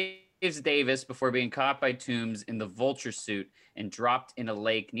saves Davis before being caught by Toombs in the vulture suit and dropped in a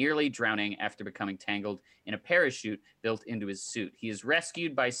lake, nearly drowning after becoming tangled in a parachute built into his suit. He is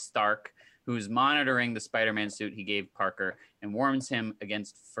rescued by Stark, who is monitoring the Spider-Man suit he gave Parker and warns him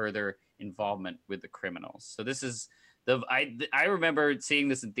against further involvement with the criminals. So this is I remember seeing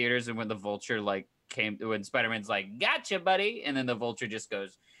this in theaters, and when the vulture when Spider-Man's like, "Gotcha, buddy," and then the vulture just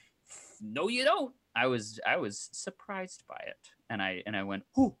goes, "No, you don't." I was surprised by it, and I went,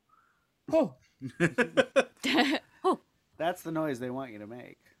 "Whoo." Oh. That's the noise they want you to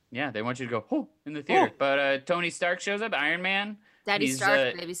make. Yeah, they want you to go, "Oh," in the theater. Oh. But Tony Stark shows up, Iron Man. Daddy He's,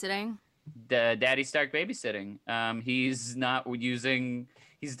 Stark babysitting. Daddy Stark babysitting. He's not using.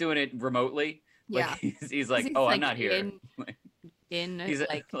 He's doing it remotely. Yeah. Like, he's like, "Oh, I'm not here." He's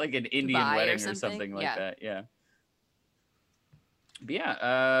like an Indian Dubai or wedding or something. something like Yeah. that. Yeah. But yeah.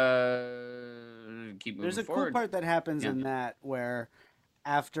 Keep moving There's a forward. cool part that happens Yeah. in that where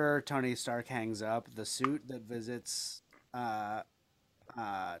after Tony Stark hangs up, the suit that visits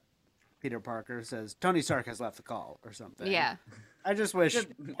Peter Parker says, "Tony Stark has left the call," or something. Yeah. I just wish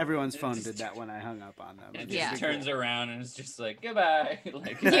everyone's phone did that when I hung up on them. It It'd just Yeah. be turns cool. around and it's just like, "Goodbye."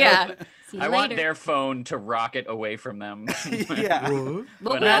 Like, Yeah. See you I want later. their phone to rocket away from them. Yeah. What when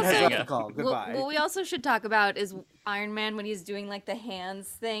we I Matt has hang also left the up. call. Goodbye. what we also should talk about is Iron Man when he's doing like the hands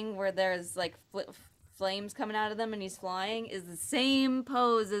thing where there's like flames coming out of them and he's flying is the same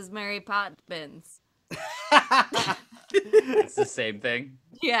pose as Mary Poppins. It's the same thing.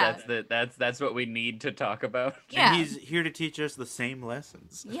 Yeah. That's what we need to talk about. Yeah. And he's here to teach us the same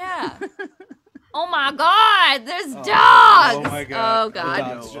lessons. Yeah. Oh my God! There's dogs. Oh my God. Oh God. The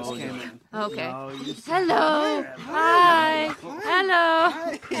dogs No, just oh, came no. in. Okay. No, you Hello. Hi. Hello.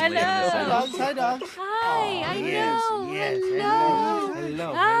 Hello. Dogs, hi, dogs. Hi. I Yes, know. yes, Hello.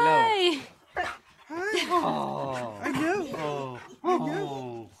 Hello, Hi. Oh. I know.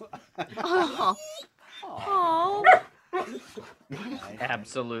 Oh. Oh. Oh.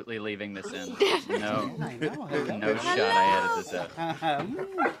 Absolutely leaving this in. No, I know. no shot. I edit this out.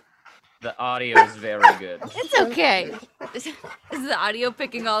 Hello. The audio is very good. It's okay. Is the audio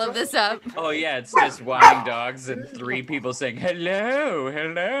picking all of this up? Oh yeah, it's just whining dogs and 3 people saying hello,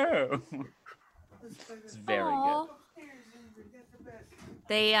 hello. It's very Aw.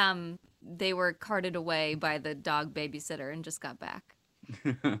 They were carted away by the dog babysitter and just got back.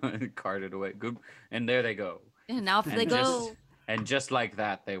 good. Carted away. Good. And there they go. And off they go. And just like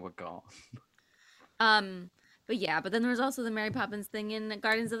that, they were gone. But yeah, but then there was also the Mary Poppins thing in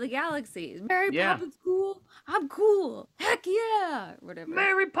Guardians of the Galaxy. Mary Yeah. Poppins cool. I'm cool. Heck yeah. Whatever.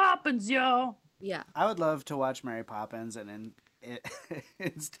 Mary Poppins, y'all. Yeah. I would love to watch Mary Poppins and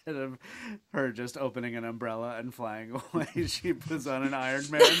instead of her just opening an umbrella and flying away, she puts on an Iron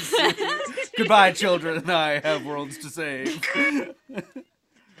Man suit. Goodbye, children. I have worlds to save.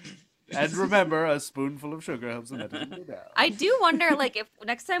 And remember, a spoonful of sugar helps the medicine go down. I do wonder, like, if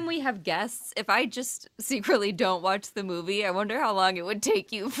next time we have guests, if I just secretly don't watch the movie, I wonder how long it would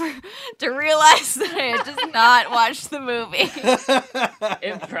take you to realize that I had just not watched the movie.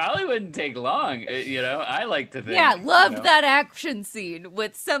 It probably wouldn't take long. I like to think. Yeah, loved that action scene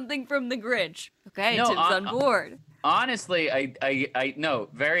with something from The Grinch. Okay, No, Tim's on board. Honestly, I no,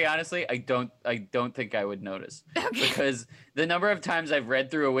 very honestly, I don't think I would notice. Okay. Because the number of times I've read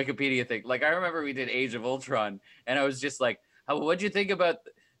through a Wikipedia thing, like I remember we did Age of Ultron, and I was just like, what'd you think about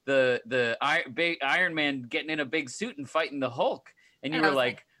the big Iron Man getting in a big suit and fighting the Hulk? And you were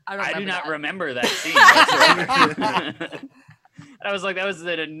like, I do not remember that scene. And I was like, that was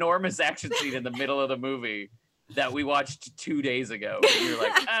an enormous action scene in the middle of the movie that we watched 2 days ago. And you're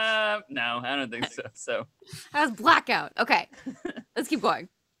like, no, I don't think so. So That was blackout. Okay, let's keep going.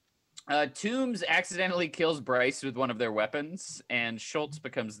 Toombs accidentally kills Bryce with one of their weapons, and Schultz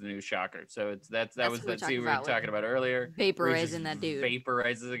becomes the new Shocker. So that was that scene we were talking about earlier. Vaporizing that dude.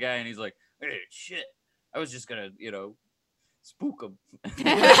 Vaporizes the guy, and he's like, hey, shit. I was just gonna, spook him.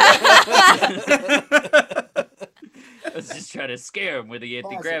 I was just trying to scare him with the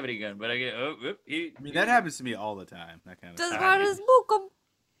anti-gravity gun, but I mean, that happens to me all the time. That kind of Just stuff. want to spook him.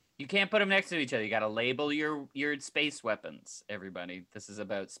 You can't put them next to each other. You got to label your space weapons, everybody. This is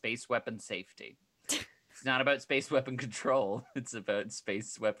about space weapon safety. It's not about space weapon control. It's about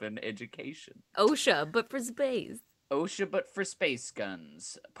space weapon education. OSHA, but for space. OSHA, but for space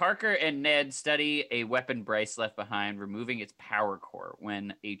guns. Parker and Ned study a weapon Bryce left behind, removing its power core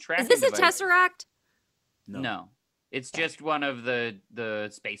when a tracking Is this a device... Tesseract? No. It's just one of the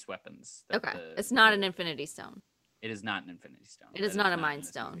space weapons. Okay. It's not an Infinity Stone. It is not an Infinity Stone. It is not a Mind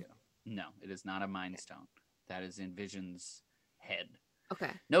Stone. No, it is not a Mind Stone. That is in Vision's head.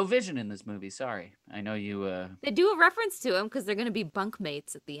 Okay. No Vision in this movie. Sorry. I know you... They do a reference to him because they're going to be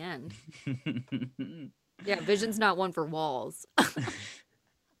bunkmates at the end. Yeah, Vision's not one for walls.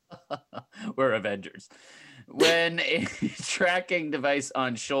 We're Avengers. When a tracking device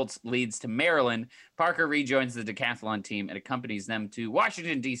on Schultz leads to Maryland, Parker rejoins the decathlon team and accompanies them to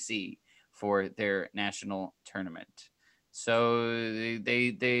Washington, D.C. for their national tournament. So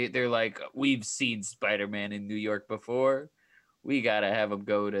they're like, we've seen Spider-Man in New York before. We got to have him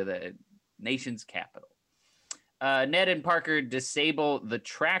go to the nation's capital. Ned and Parker disable the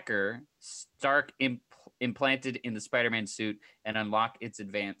tracker Stark implanted in the Spider-Man suit and unlock its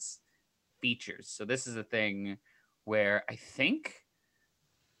advanced features. So this is a thing where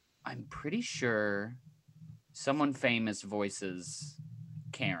I'm pretty sure someone famous voices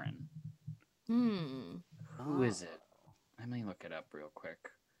Karen. Who is it? Let me look it up real quick.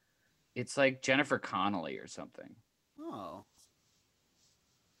 It's like Jennifer Connelly or something. Oh.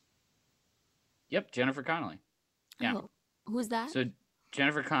 Yep, Jennifer Connelly. Yeah. Oh, who's that? So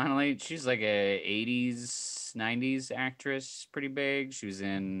Jennifer Connelly, she's like a 80s, 90s actress, pretty big. She was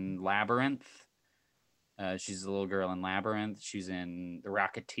in Labyrinth. She's the little girl in Labyrinth. She's in The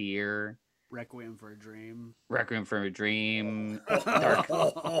Rocketeer. Requiem for a Dream. Requiem for a Dream.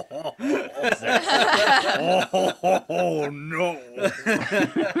 Oh no.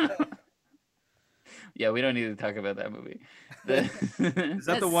 Yeah, we don't need to talk about that movie. Is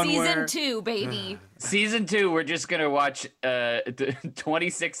that the one season where... 2, baby? Season 2, we're just going to watch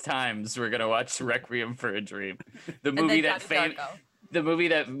 26 times. We're going to watch Requiem for a Dream. The movie the movie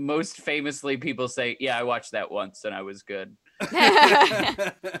that most famously people say, yeah, I watched that once and I was good.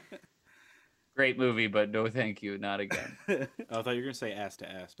 Great movie, but no thank you, not again. Oh, I thought you were going to say ass to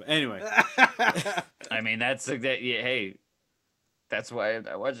ass, but anyway. I mean, hey, that's why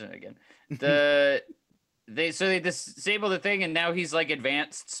I watched it again. They disable the thing, and now he's like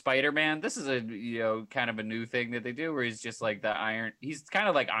advanced Spider-Man. This is a kind of a new thing that they do, where he's just like he's kind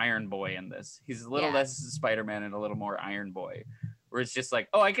of like Iron Boy in this. He's a little less Spider-Man and a little more Iron Boy, where it's just like,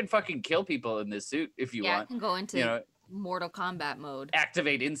 oh, I can fucking kill people in this suit if you want. Yeah, I can go into Mortal Kombat mode.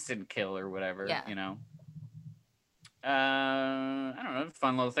 Activate instant kill or whatever. Yeah. I don't know,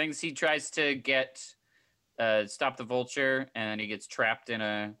 fun little things. He tries to stop the Vulture, and he gets trapped in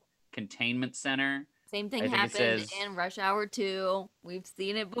a containment center. Same thing happened in Rush Hour 2. We've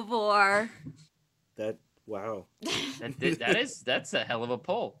seen it before. Wow. That's a hell of a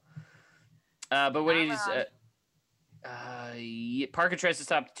pull. But what Parker tries to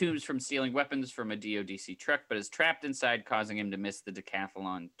stop Toombs from stealing weapons from a DODC truck, but is trapped inside, causing him to miss the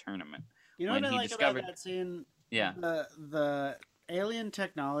decathlon tournament. You know what I like about that scene? Yeah. The alien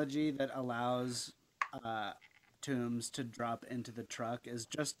technology that allows Toombs to drop into the truck is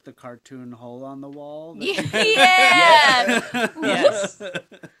just the cartoon hole on the wall. Yeah. Yes.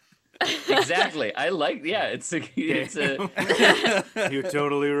 Exactly. I like. Yeah, it's a. You're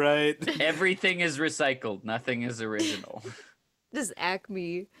totally right. Everything is recycled. Nothing is original. Just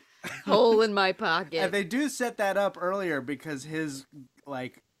Acme hole in my pocket. And they do set that up earlier because his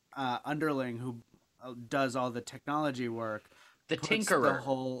underling who does all the technology work, The puts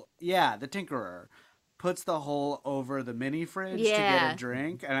tinkerer. the tinkerer puts the hole over the mini fridge to get a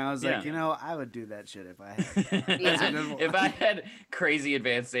drink, and I was like, I would do that shit if I had. That's a good one. If I had crazy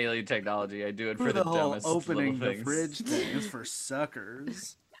advanced alien technology, I'd do it for the whole dumbest opening little the things. fridge thing is for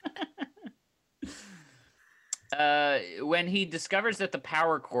suckers. When he discovers that the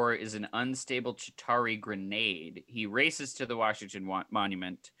power core is an unstable Chitauri grenade, he races to the Washington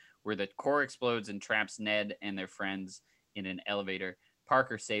Monument, where the core explodes and traps Ned and their friends in an elevator.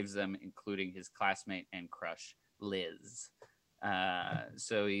 Parker saves them, including his classmate and crush, Liz.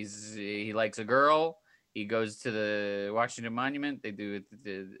 So he likes a girl. He goes to the Washington Monument.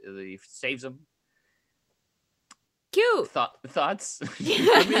 He saves them. Cute. Thoughts?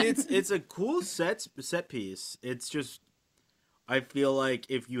 I mean, it's a cool set piece. It's just, I feel like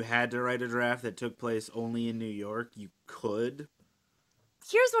if you had to write a draft that took place only in New York, you could.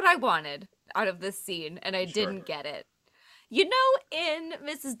 Here's what I wanted out of this scene, and I didn't get it. You know, in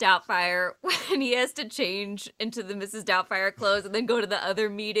Mrs. Doubtfire, when he has to change into the Mrs. Doubtfire clothes and then go to the other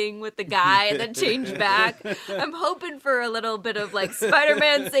meeting with the guy and then change back, I'm hoping for a little bit of like,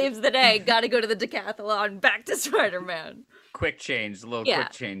 Spider-Man saves the day, gotta go to the decathlon, back to Spider-Man. Quick change,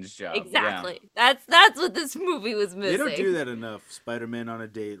 quick change job. Exactly. Yeah. That's what this movie was missing. They don't do that enough. Spider-Man on a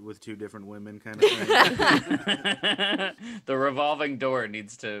date with two different women kind of thing. The revolving door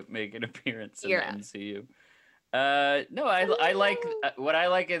needs to make an appearance in the MCU. No, I like what I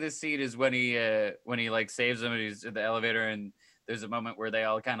like in this scene is when he like saves him and he's in the elevator and there's a moment where they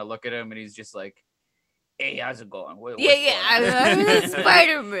all kind of look at him and he's just like, "Hey, how's it going?" I'm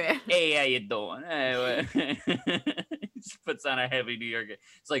Spider-Man. Hey, how you doing? He just puts on a heavy New York.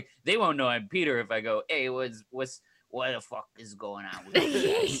 It's like they won't know I'm Peter if I go, "Hey, what the fuck is going on with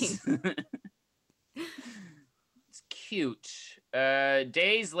this?" It's cute.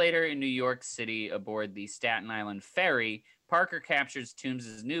 Days later in New York City, aboard the Staten Island ferry, Parker captures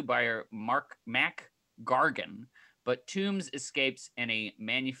Toombs' new buyer, Mac Gargan, but Toombs escapes and a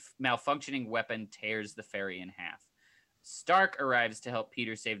malfunctioning weapon tears the ferry in half. Stark arrives to help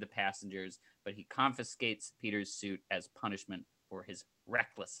Peter save the passengers, but he confiscates Peter's suit as punishment for his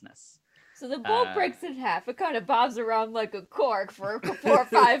recklessness. So the boat breaks in half. It kind of bobs around like a cork for 4 or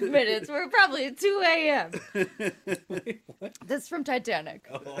 5 minutes. We're probably at 2 a.m. Wait, what? That's from Titanic.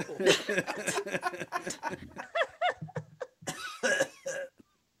 Oh.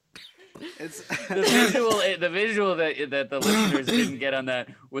 The visual that the listeners didn't get on that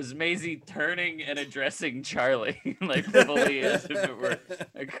was Maisie turning and addressing Charlie like fully as if it were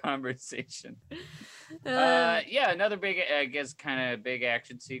a conversation. Another big, I guess, kind of big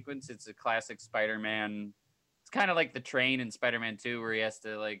action sequence. It's a classic Spider-Man. It's kind of like the train in Spider-Man 2 where he has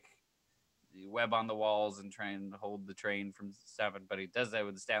to like web on the walls and try and hold the train from 7, but he does that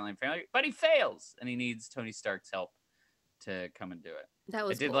with the Staten Island family, but he fails and he needs Tony Stark's help to come and do it. That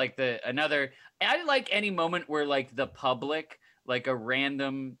was cool. Like I like any moment where like the public, like a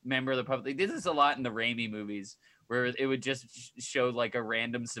random member of the public, they did this a lot in the Raimi movies where it would just show like a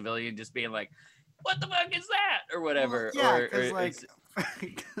random civilian just being like, "What the fuck is that?" or whatever. Well, yeah, because like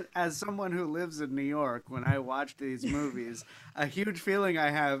as someone who lives in New York, when I watch these movies, a huge feeling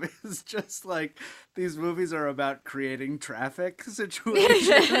I have is just like these movies are about creating traffic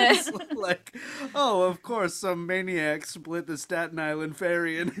situations. Like, oh, of course, some maniac split the Staten Island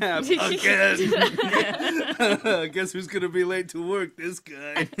ferry in half again. Guess who's gonna be late to work? This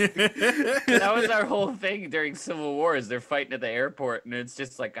guy. That was our whole thing during Civil War. Is they're fighting at the airport, and it's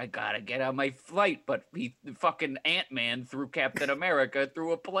just like, I gotta get on my flight, but he fucking Ant-Man threw Captain America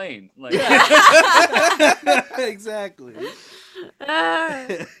through a plane. Like, exactly.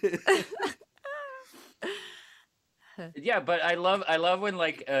 Yeah, but I love when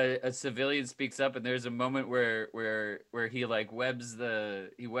like a civilian speaks up and there's a moment where he like webs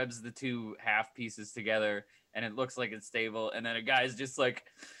the two half pieces together and it looks like it's stable, and then a guy's just like,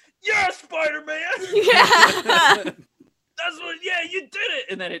 "Yeah, Spider-Man!" Yeah. That's what, yeah, you did it.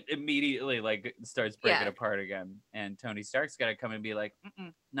 And then it immediately like starts breaking apart again. And Tony Stark's got to come and be like,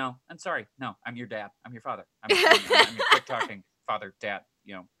 "No, I'm sorry. No, I'm your dad. I'm your father. I'm your quick talking father, dad.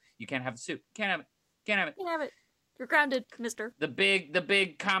 You know, you can't have the suit. Can't have it. Can't have it. Can't have it. You're grounded, mister." The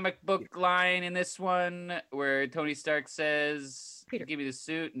big comic book line in this one where Tony Stark says, "Peter, give me the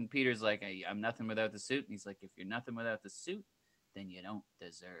suit." And Peter's like, "I'm nothing without the suit." And he's like, "If you're nothing without the suit, then you don't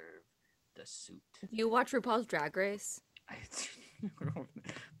deserve the suit." Do you watch RuPaul's Drag Race?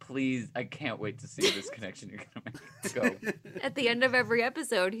 Please, I can't wait to see this connection you're gonna make. Go. At the end of every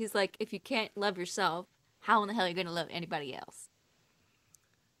episode, he's like, if you can't love yourself, how in the hell are you gonna love anybody else?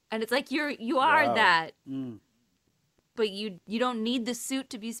 And it's like you are Wow. that. But you don't need the suit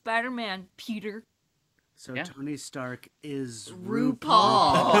to be Spider-Man, Peter. So Yeah. Tony Stark is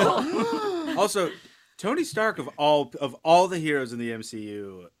RuPaul. Also, Tony Stark of all the heroes in the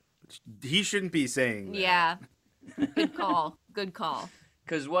MCU, he shouldn't be saying that. Yeah. Good call. Good call.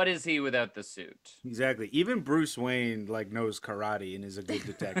 Because what is he without the suit? Exactly. Even Bruce Wayne knows karate and is a good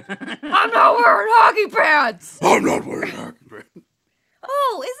detective. I'm not wearing hockey pants. I'm not wearing hockey pants.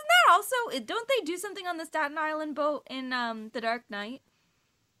 Oh, isn't that also? Don't they do something on the Staten Island boat in The Dark Knight?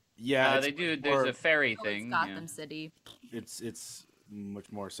 Yeah, They do. There's a ferry Oh, thing. it's Gotham City. It's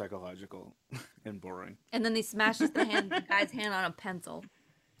much more psychological and boring. And then they smashes the guy's hand on a pencil.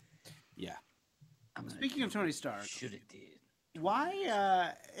 Yeah. Speaking of Tony Stark, Should have did.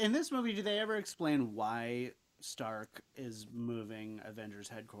 why in this movie do they ever explain why Stark is moving Avengers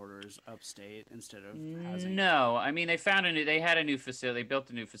headquarters upstate instead of housing? No, I mean they had a new facility. They built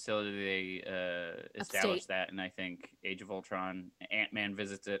a new facility. They established that, and I think Age of Ultron, Ant-Man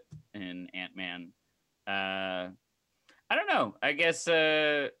visits it in Ant-Man. I don't know. I guess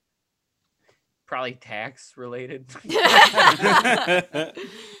probably tax related. Tax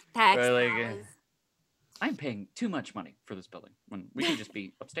Like, I'm paying too much money for this building when we can just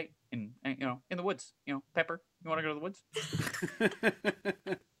be upstate in in the woods. Pepper, you want to go to the woods?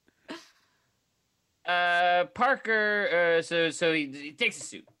 Parker. So he takes a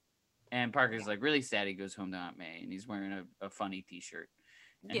suit, and Parker's like really sad. He goes home to Aunt May, and he's wearing a funny T-shirt.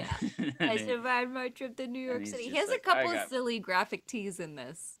 Yeah. I survived my trip to New York he's City. He just has like, a couple I of got- silly graphic tees in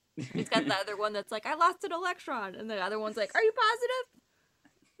this. He's got the other one that's like, I lost an electron. And the other one's like, are you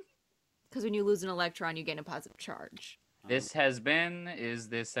positive? Because when you lose an electron, you gain a positive charge. Is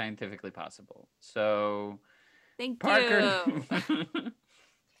this scientifically possible? So Thank Parker you.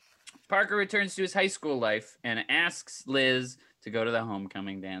 Parker returns to his high school life and asks Liz to go to the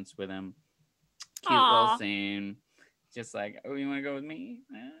homecoming dance with him. Cute Aw. little scene. Just like, oh, you want to go with me?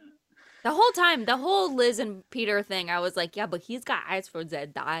 The whole time, the whole Liz and Peter thing, I was like, yeah, but he's got eyes for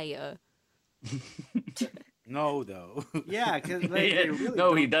Zendaya. No, though. Yeah, because they really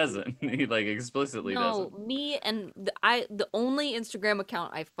No, he don't- doesn't. He explicitly No, doesn't. me and the only Instagram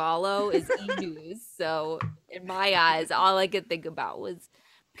account I follow is E-News. So in my eyes, all I could think about was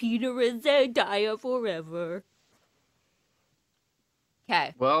Peter and Zendaya forever.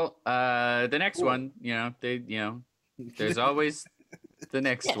 Okay. Well, the next one, there's always the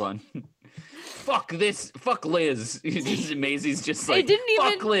next one. Fuck this. Fuck Liz. Maisie's just I like, didn't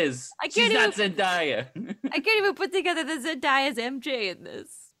fuck even- Liz. I She's can't not Zendaya. I can't even put together that Zendaya's MJ in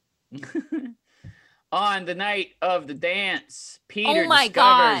this. On the night of the dance, Peter Oh my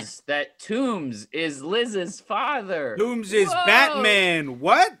God. discovers that Toombs is Liz's father. Dooms is Whoa. Batman.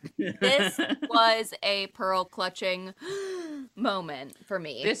 What? This was a pearl clutching moment for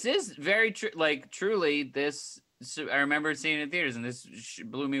me. This is very true. Truly, this. I remember seeing it in theaters, and this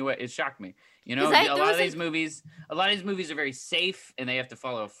blew me away. It shocked me. A 'Cause lot there of was these movies, are very safe, and they have to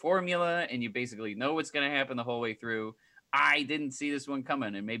follow a formula, and you basically know what's going to happen the whole way through. I didn't see this one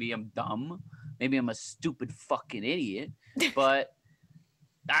coming, and maybe I'm dumb, maybe I'm a stupid fucking idiot, but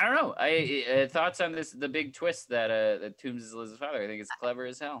I don't know. I thoughts on this, the big twist that Toombs is Liz's father. I think it's clever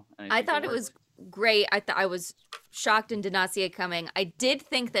as hell. and I think thought it worked. was great. I was shocked and did not see it coming. I did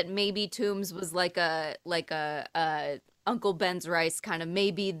think that maybe Toombs was like a Uncle Ben's rice kind of.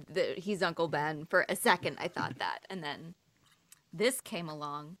 Maybe he's Uncle Ben for a second. I thought that, and then this came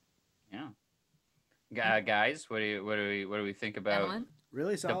along. Yeah. Guys, what do we think about Emily?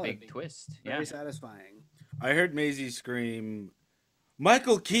 Really the solid. big twist? Very Yeah. satisfying. I heard Maisie scream,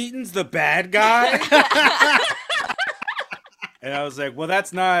 Michael Keaton's the bad guy? And I was like, well,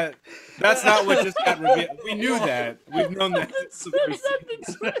 that's not what just got revealed. We knew that. We've known that. since the first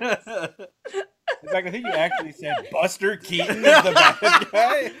season. In fact, I think you actually said Buster Keaton is the bad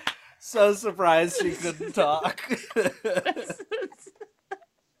guy. So surprised she couldn't talk.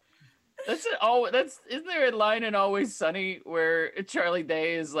 Isn't there a line in Always Sunny where Charlie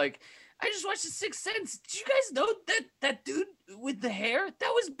Day is like, I just watched The Sixth Sense. Did you guys know that dude with the hair?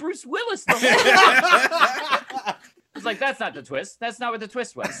 That was Bruce Willis the whole time. It's like, that's not the twist. That's not what the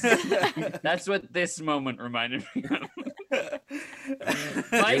twist was. That's what this moment reminded me of.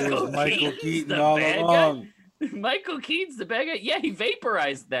 Michael Keaton's Keaton the all bad along. guy? Michael Keaton's the bad guy? Yeah, he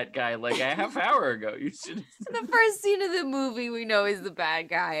vaporized that guy like a half hour ago. You should. The first scene of the movie, we know he's the bad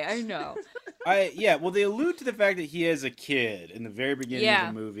guy. I know. Well, they allude to the fact that he has a kid in the very beginning of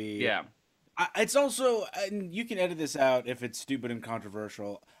the movie. Yeah. It's also, and you can edit this out if it's stupid and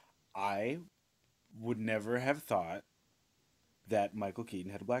controversial. I would never have thought that Michael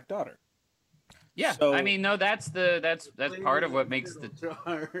Keaton had a black daughter. Yeah, So, I mean, no, that's part of what makes the.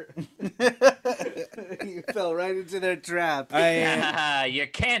 You fell right into their trap. You're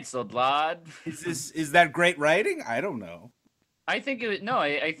canceled, Laud. Is that great writing? I don't know. I think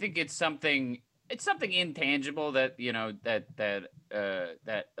I think it's something intangible that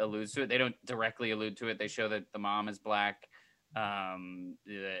that alludes to it. They don't directly allude to it. They show that the mom is black, but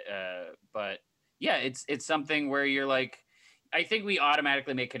yeah, it's something where you're like, I think we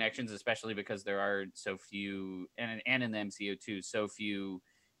automatically make connections, especially because there are so few, and in the MCU too, so few,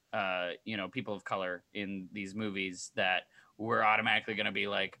 people of color in these movies, that we're automatically going to be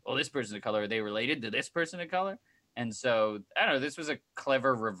like, oh, this person of color, are they related to this person of color? And so, I don't know, this was a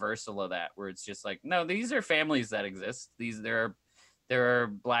clever reversal of that, where it's just like, no, these are families that exist. There are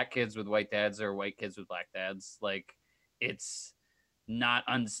black kids with white dads, or white kids with black dads. Like, it's not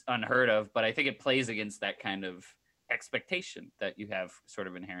unheard of, but I think it plays against that kind of expectation that you have sort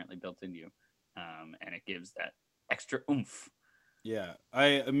of inherently built in you. And it gives that extra oomph. Yeah,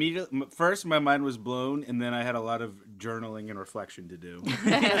 I immediately first my mind was blown, and then I had a lot of journaling and reflection to do.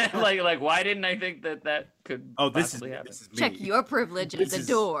 like why didn't I think that could possibly happen? This is me. Check your privilege at the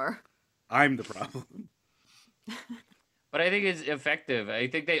door. I'm the problem. But I think it's effective. I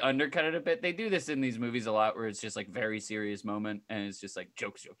think they undercut it a bit. They do this in these movies a lot, where it's just like very serious moment, and it's just like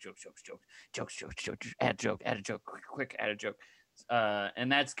jokes, add a joke, quick, add a joke. And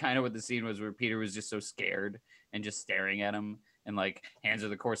that's kind of what the scene was, where Peter was just so scared and just staring at him, and like hands her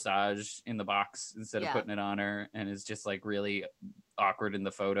the corsage in the box instead of putting it on her, and is just like really awkward in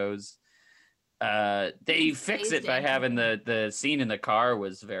the photos. They fix it by having the scene in the car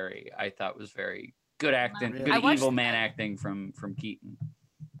I thought was very good acting, good evil man acting from Keaton.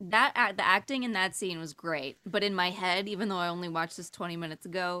 The acting in that scene was great, but in my head, even though I only watched this 20 minutes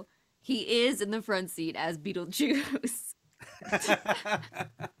ago, he is in the front seat as Beetlejuice.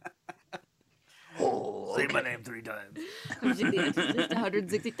 Say my name 3 times.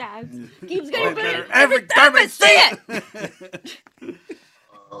 160 times. Keeps getting better every time I say it.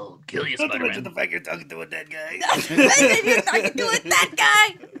 Oh, kill you, Not to Spider-Man. mention the fact you're talking to a dead guy. You're talking to it, that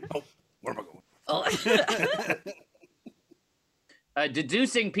guy. Oh, where am I going?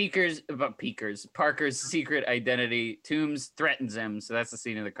 Deducing Parker's secret identity, Toombs threatens him. So that's the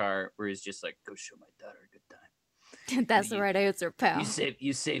scene in the car where he's just like, "Go show my daughter a good time." That's the right answer, pal.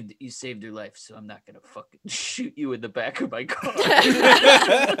 You saved her life, so I'm not gonna fucking shoot you in the back of my car.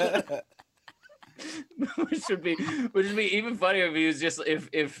 which would be even funnier if he was just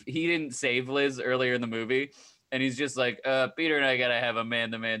if he didn't save Liz earlier in the movie. And he's just like, Peter and I gotta have a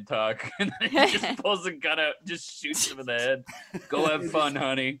man-to-man talk. And then he just pulls a gun out, just shoots him in the head. Go have fun,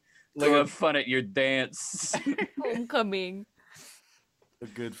 honey. Go have fun at your dance. Homecoming. A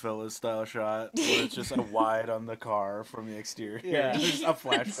Goodfellas style shot where it's just a wide on the car from the exterior. Yeah. Just a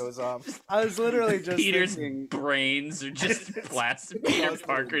flash goes off. I was literally just Peter's thinking... brains are just plastic. Peter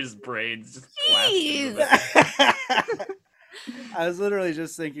Parker's brains just Jeez. plastic. I was literally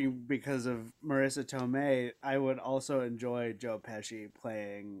just thinking, because of Marissa Tomei, I would also enjoy Joe Pesci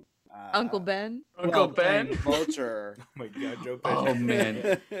playing Uncle Ben. playing Vulture. Oh my god, Joe Pesci. Oh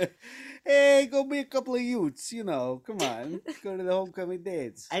man. Hey, go be a couple of youths, come on. Let's go to the homecoming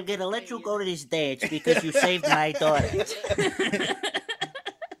dates. I'm gonna let you go to these dates because you saved my daughter.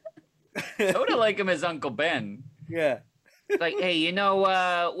 I would have liked him as Uncle Ben. Yeah. Like, hey,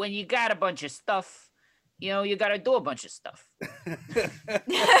 when you got a bunch of stuff, you got to do a bunch of stuff.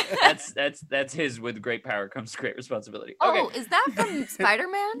 That's his with great power comes great responsibility. Oh, Okay. is that from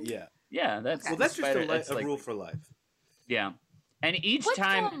Spider-Man? Yeah. Yeah, that's Well, that's just that's a like, rule for life. yeah. And each What,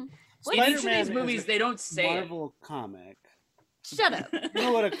 time what- in each of Spider-Man these movies is they don't say it. Marvel comic. Shut up. You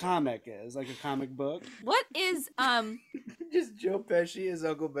know what a comic is? Like a comic book? What is Just Joe Pesci as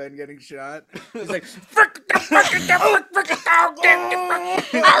Uncle Ben getting shot. He's like, I'll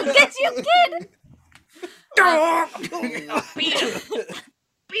get you, kid. Peter,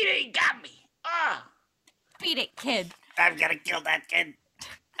 you got me. Beat it, kid. I'm gonna kill that kid.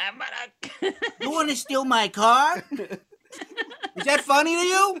 I'm gonna. You want to steal my car? Is that funny to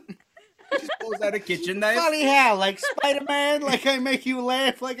you? just pulls out a kitchen knife. Funny how? Like Spider-Man? Like I make you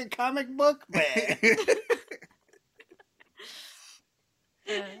laugh like a comic book? Man.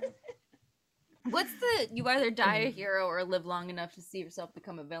 What's you either die a hero or live long enough to see yourself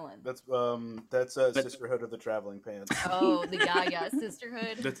become a villain? That's Sisterhood of the Traveling Pants. Oh, the Yaya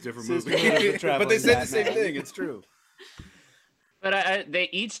sisterhood. That's a different Sisterhood movie. of the But they Traveling said the same Batman. thing. It's true. But they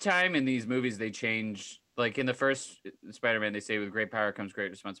each time in these movies they change Like in the first Spider-Man, they say with great power comes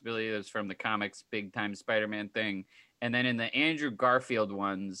great responsibility. That's from the comics, big time Spider-Man thing. And then in the Andrew Garfield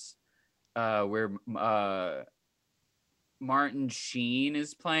ones, where Martin Sheen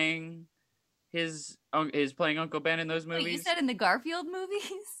is playing playing Uncle Ben in those movies. Wait, you said in the Garfield movies?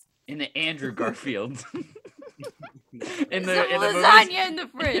 In the Andrew Garfield. in Some the lasagna movies, in the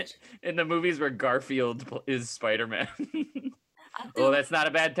fridge. in the movies where Garfield is Spider-Man. Well, that's not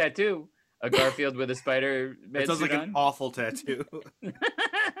a bad tattoo. A Garfield with a spider. That sounds like an awful tattoo.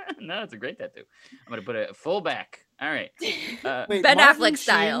 No, it's a great tattoo. I'm gonna put it full back. All right. Wait, Ben Martin Affleck Sheen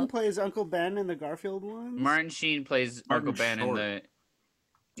style. plays Uncle Ben in the Garfield ones. Martin Sheen plays Martin Uncle Ben Short. in the.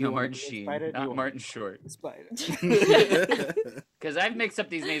 Do you No, wanna Martin be a Sheen, spider? Do you not wanna Martin Short. Spider. Because I've mixed up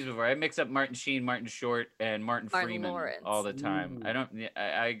these names before. I mix up Martin Sheen, Martin Short, and Martin Freeman Lawrence. all the time. Ooh. I don't.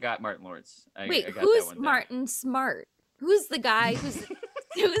 I got Martin Lawrence. Wait, I got that who's one down. Martin Smart? Who's the guy who's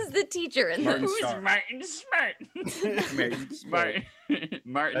who's the teacher in Martin the Who's Starr. Martin Smart?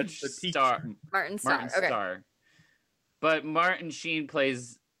 Martin That's the teacher. Starr. Martin Starr? Martin Okay. Starr. But Martin Sheen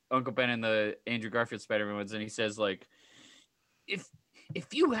plays Uncle Ben in the Andrew Garfield Spider-Man ones, and he says like, if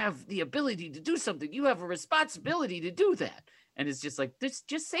you have the ability to do something, you have a responsibility to do that. And it's just like,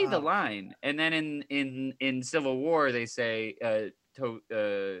 just say the line. And then in Civil War, they say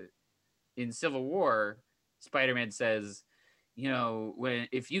in Civil War, Spider-Man says,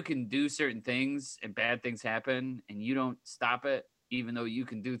 if you can do certain things and bad things happen and you don't stop it, even though you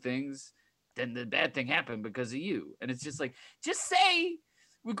can do things, then the bad thing happened because of you. And it's just like, just say,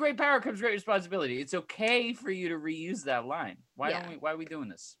 with great power comes great responsibility. It's okay for you to reuse that line. Why are we doing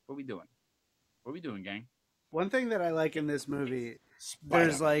this? What are we doing? What are we doing, gang? One thing that I like in this movie,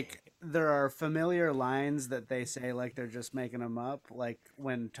 there are familiar lines that they say like they're just making them up. Like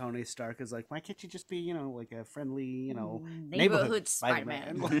when Tony Stark is like, "Why can't you just be, like a friendly, neighborhood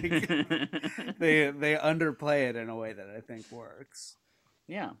Spider-Man?" Like, they underplay it in a way that I think works.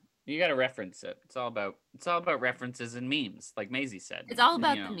 Yeah, you got to reference it. It's all about references and memes, like Maisie said. It's all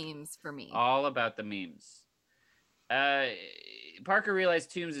about the memes for me. All about the memes. Parker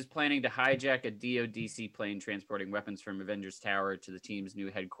realized Toomes is planning to hijack a DODC plane transporting weapons from Avengers Tower to the team's new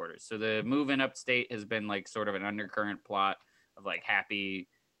headquarters. So the move in upstate has been like sort of an undercurrent plot of like Happy.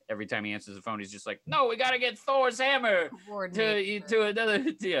 Every time he answers the phone, he's just like, "No, we got to get Thor's hammer to another."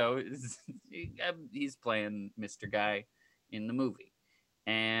 He's playing Mr. Guy in the movie.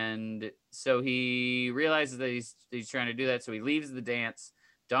 And so he realizes that he's trying to do that. So he leaves the dance,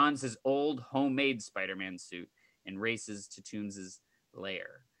 dons his old homemade Spider-Man suit, and races to Toomes'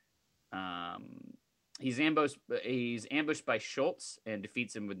 lair. He's ambushed by Schultz and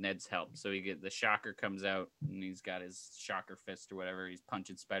defeats him with Ned's help. So the Shocker comes out and he's got his Shocker fist or whatever. He's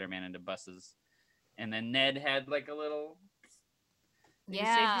punching Spider-Man into buses. And then Ned had like a little... He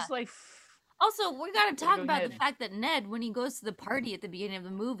saved his life. Also, we got to talk Go about ahead. the fact that Ned, when he goes to the party at the beginning of the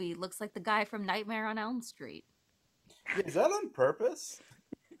movie, looks like the guy from Nightmare on Elm Street. Is that on purpose?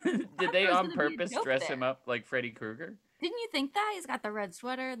 Did they There's on gonna be a purpose joke dress there. him up like Freddy Krueger? Didn't you think that? He's got the red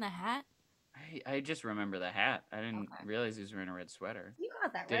sweater and the hat. I just remember the hat. I didn't Okay. realize he was wearing a red sweater. You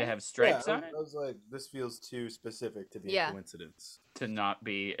got that Did right. it have stripes yeah, on it? I was like, this feels too specific to be Yeah. a coincidence. To not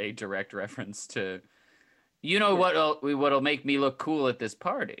be a direct reference to, what'll make me look cool at this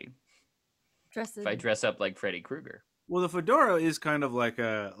party if I dress up like Freddy Krueger. Well, the fedora is kind of like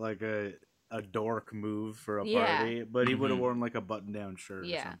a dork move for a Yeah. party, but he would have Mhm. worn like a button-down shirt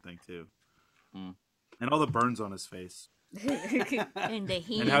Yeah. or something too. Mm. And all the burns on his face, and the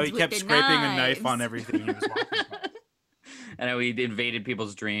and how he with kept the scraping a knife on knives. everything he was walking by. I know he invaded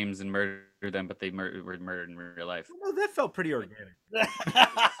people's dreams and murdered them, but they were murdered in real life. Well, that felt pretty organic.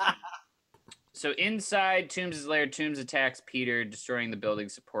 So inside Toomes' lair, Toomes attacks Peter, destroying the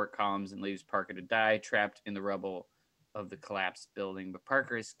building's support columns and leaves Parker to die, trapped in the rubble of the collapsed building. But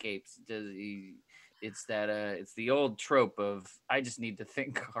Parker escapes. It's the old trope of, I just need to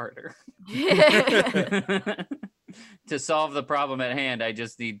think harder. To solve the problem at hand, I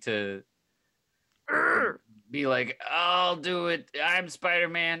just need to be like, I'll do it. I'm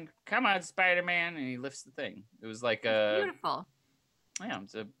Spider-Man. Come on, Spider-Man. And he lifts the thing. It was like Beautiful. yeah,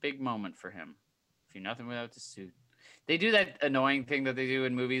 it's a big moment for him. If you're nothing without the suit. They do that annoying thing that they do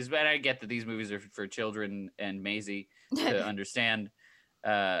in movies, but I get that these movies are for children and Maisie to understand.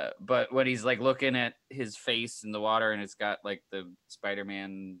 But when he's like looking at his face in the water and it's got like the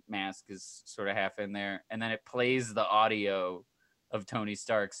Spider-Man mask is sort of half in there, and then it plays the audio of Tony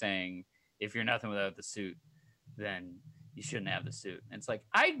Stark saying, "If you're nothing without the suit, then you shouldn't have the suit." And it's like,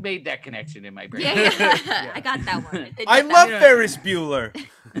 I made that connection in my brain. Yeah. I got that one. did I get that love one. Ferris Bueller.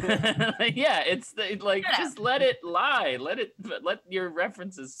 Yeah, it's like Shut up. just let it lie. Let your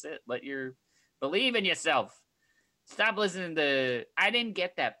references sit. Let your Believe in yourself. Stop listening to. I didn't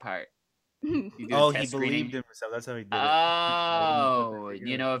get that part. You do Oh, test he screening? believed in himself. That's how he did it. Oh,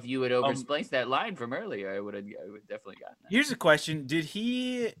 you know, if you had overspliced that line from earlier, I would definitely gotten that. Here's a question: does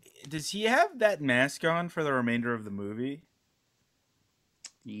he have that mask on for the remainder of the movie?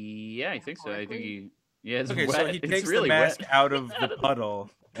 Yeah, I think so. I think he. Yeah, it's Okay, wet. so he It's takes really the mask wet. out of the puddle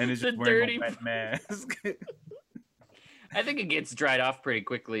and is The just wearing dirty a wet mask. I think it gets dried off pretty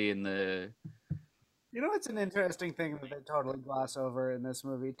quickly in the. You know, it's an interesting thing that they totally gloss over in this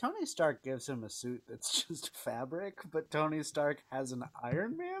movie. Tony Stark gives him a suit that's just fabric, but Tony Stark has an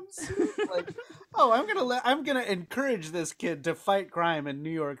Iron Man suit. Like, oh, I'm gonna encourage this kid to fight crime in New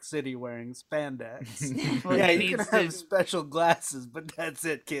York City wearing spandex. Well, yeah, he you can needs have to- special glasses, but that's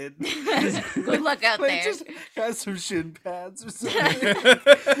it, kid. Good luck out Like, there. just has some shin pads or something.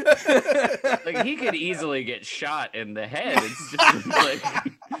 Like he could easily get shot in the head. It's just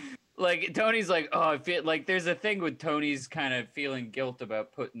like Tony's like, oh, I feel like there's a thing with Tony's kind of feeling guilt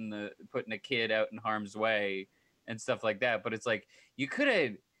about putting a kid out in harm's way and stuff like that. But it's like you could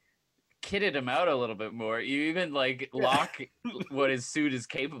have kitted him out a little bit more. You even like lock what his suit is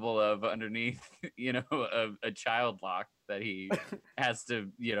capable of underneath, you know, a child lock that he has to,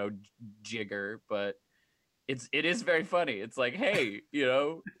 you know, jigger. But it is very funny. It's like, hey, you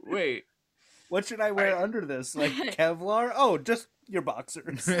know, wait. What should I wear under this? Like Kevlar? Oh, just your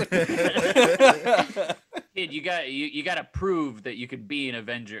boxers. Kid, you got to prove that you could be an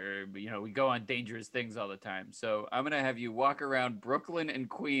Avenger. You know, we go on dangerous things all the time. So I'm gonna have you walk around Brooklyn and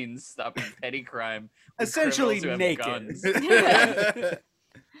Queens, stopping petty crime, with Essentially criminals who have naked. guns.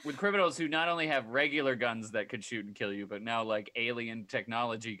 With criminals who not only have regular guns that could shoot and kill you, but now like alien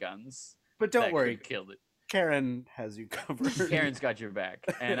technology guns. But don't that worry, could kill it. Karen has you covered. Karen's got your back,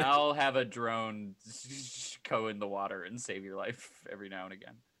 and I'll have a drone go in the water and save your life every now and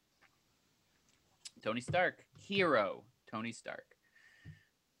again. Tony Stark, hero. Tony Stark.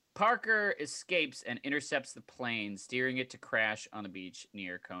 Parker escapes and intercepts the plane, steering it to crash on the beach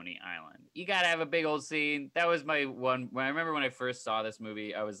near Coney Island. You gotta have a big old scene. That was my one. I remember when I first saw this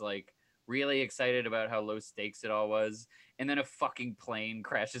movie, I was like really excited about how low stakes it all was, and then a fucking plane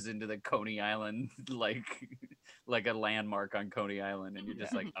crashes into the Coney Island like a landmark on Coney Island, and you're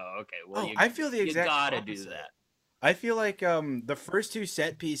just like, oh, okay, well, I feel the exact you gotta opposite. do that. I feel like the first two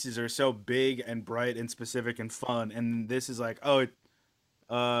set pieces are so big and bright and specific and fun, and this is like,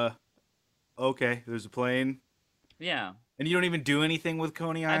 okay, there's a plane, Yeah. and you don't even do anything with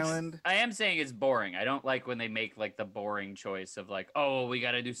Coney Island. I am saying it's boring. I don't like when they make like the boring choice of like, oh, we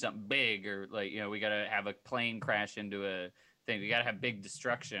got to do something big, or like, you know, we got to have a plane crash into a thing. We got to have big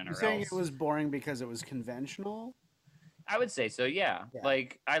destruction. You're or saying else. it was boring because it was conventional? I would say so. Yeah. Yeah.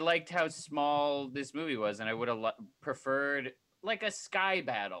 Like I liked how small this movie was, and I would have preferred like a sky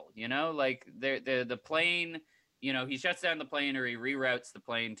battle. You know, like the plane. You know, he shuts down the plane or he reroutes the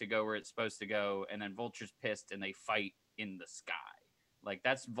plane to go where it's supposed to go, and then Vulture's pissed and they fight in the sky. Like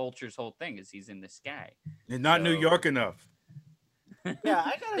that's Vulture's whole thing is he's in the sky. And not New So- York enough. Yeah,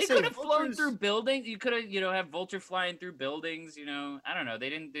 I gotta They say, could have flown Vulture's- through buildings. You could have, you know, have Vulture flying through buildings. You know, I don't know. They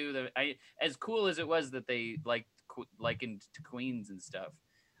didn't do the. As cool as it was that they likened to Queens and stuff.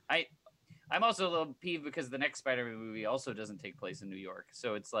 I'm also a little peeved because the next Spider-Man movie also doesn't take place in New York,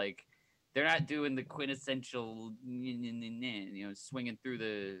 so it's like they're not doing the quintessential, you know, swinging through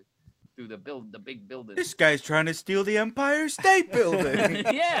the big building. This guy's trying to steal the Empire State Building.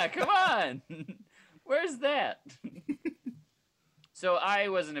 Yeah, come on. Where's that? So I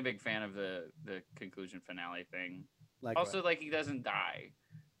wasn't a big fan of the conclusion finale thing. Like Also, what? like he doesn't die.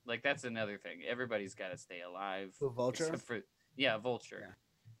 Like that's another thing. Everybody's got to stay alive. Who, Vulture? Except for Vulture. Yeah.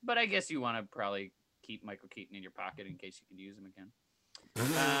 But I guess you want to probably keep Michael Keaton in your pocket in case you can use him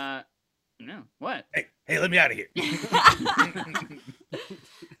again. No. What? Hey, let me out of here. Hey,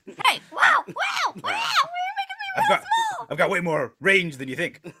 wow, wow, wow, you're making me real small. I've got way more range than you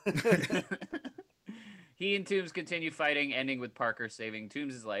think. He and Toombs continue fighting, ending with Parker saving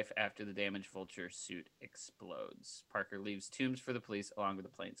Toombs' life after the damaged Vulture suit explodes. Parker leaves Toombs for the police along with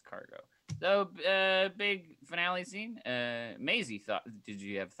the plane's cargo. So, big finale scene. Maisie, did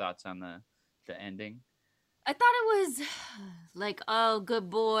you have thoughts on the ending? I thought it was like, oh, good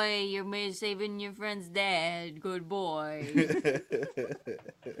boy, you're saving your friend's dad. Good boy.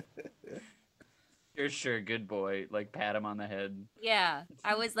 Sure, good boy. Like, pat him on the head. Yeah,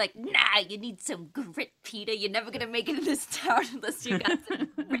 I was like, nah, you need some grit, Peter. You're never gonna make it in this town unless you got some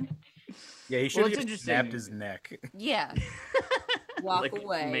grit. Yeah, he should Well, have it's just interesting. snapped his neck. Yeah, walk Like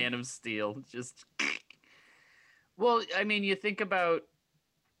away. Man of Steel. Just. Well, I mean, you think about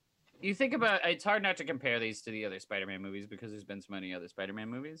you think about, it's hard not to compare these to the other Spider-Man movies because there's been so many other Spider-Man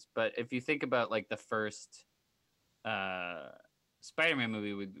movies. But if you think about like the first Spider-Man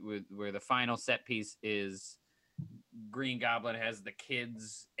movie with where the final set piece is Green Goblin has the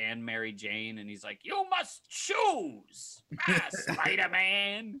kids and Mary Jane, and he's like, "You must choose,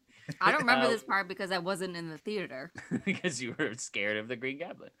 Spider-Man." I don't remember this part because I wasn't in the theater. Because you were scared of the Green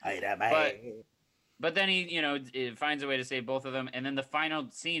Goblin. Spider-Man. But then he, it finds a way to save both of them, and then the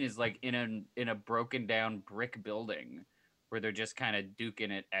final scene is like in a broken down brick building where they're just kind of duking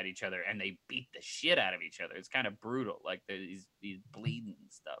it at each other, and they beat the shit out of each other. It's kind of brutal, like he's bleeding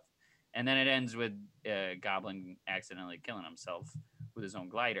and stuff. And then it ends with Goblin accidentally killing himself with his own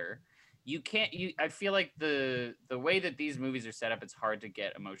glider. I feel like the way that these movies are set up, it's hard to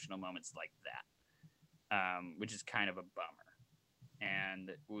get emotional moments like that, which is kind of a bummer.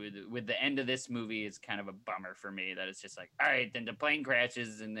 And with the end of this movie, it's kind of a bummer for me that it's just like, all right, then the plane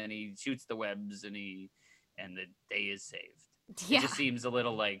crashes and then he shoots the webs and the day is saved. Yeah. It just seems a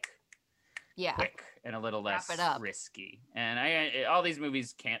little like quick and a little less risky. And all these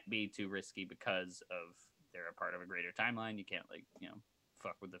movies can't be too risky because of they're a part of a greater timeline. You can't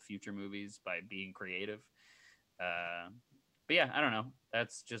fuck with the future movies by being creative. But yeah, I don't know.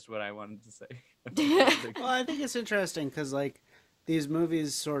 That's just what I wanted to say. Well, I think it's interesting because like these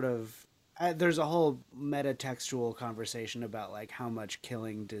movies sort of there's a whole metatextual conversation about like how much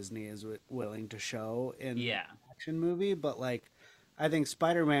killing Disney is willing to show in an action movie, but like I think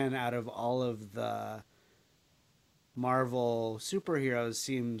Spider-Man, out of all of the Marvel superheroes,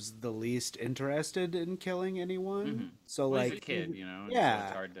 seems the least interested in killing anyone. Mm-hmm. So well, like he's a kid, yeah, so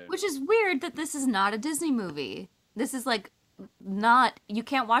it's hard to... Which is weird that this is not a Disney movie. This is like not, you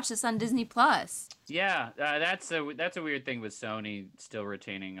can't watch this on Disney Plus. Yeah, that's a weird thing with Sony still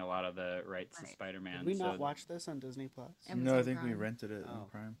retaining a lot of the rights to Spider-Man. Did we not watch this on Disney Plus? No, I think we rented it on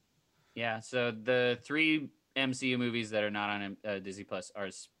Prime. Yeah, so the 3 MCU movies that are not on Disney Plus are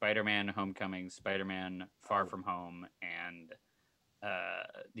Spider-Man: Homecoming, Spider-Man: Far From Home, and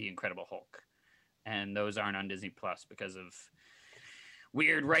The Incredible Hulk. And those aren't on Disney Plus because of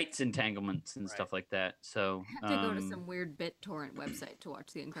weird rights entanglements and stuff like that. So I have to go to some weird BitTorrent website to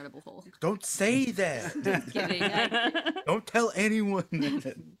watch The Incredible Hulk. Don't say that. Just kidding. Don't tell anyone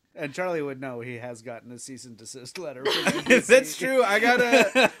that. And Charlie would know he has gotten a cease and desist letter. That's true. I got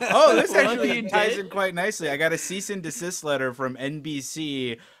a... Oh, this actually ties in quite nicely. I got a cease and desist letter from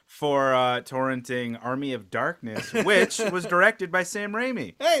NBC for torrenting Army of Darkness, which was directed by Sam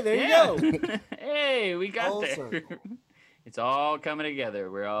Raimi. Hey, there you go. Hey, we got Full there. circle. It's all coming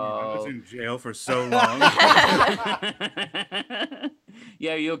together. We're all... I was in jail for so long.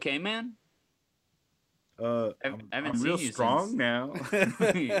 Yeah, are you okay, man? I haven't seen real you strong since... now.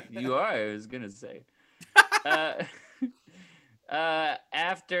 You are, I was going to say.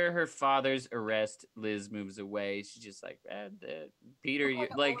 After her father's arrest, Liz moves away. She's just like, Peter, you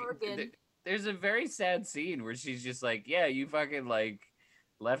like... There's a very sad scene where she's just like, yeah, you fucking like...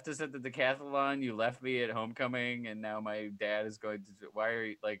 left us at the decathlon, you left me at Homecoming, and now my dad is going to...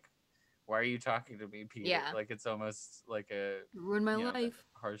 Why are you talking to me, Peter? Yeah. Like, it's almost like a... Ruined my life.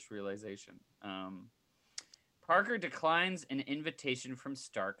 Harsh realization. Parker declines an invitation from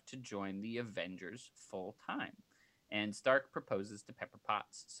Stark to join the Avengers full time. And Stark proposes to Pepper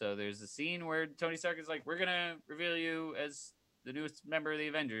Potts. So there's a scene where Tony Stark is like, we're going to reveal you as the newest member of the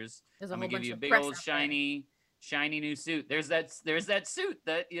Avengers. I'm going to give you a big old shiny new suit. There's that suit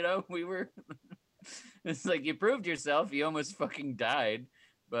that, we were... It's like, you proved yourself. You almost fucking died.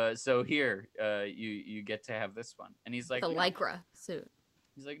 But so here, you get to have this one. And he's like... The Lycra suit.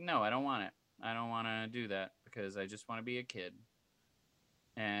 He's like, no, I don't want it. I don't want to do that because I just want to be a kid.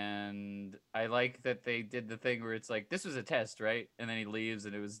 And I like that they did the thing where it's like, this was a test, right? And then he leaves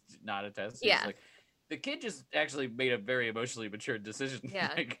and it was not a test. Yeah. It's like, the kid just actually made a very emotionally mature decision. Yeah.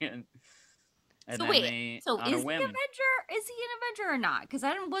 And So then wait, so on a is he whim, an Avenger? Is he an Avenger or not? Because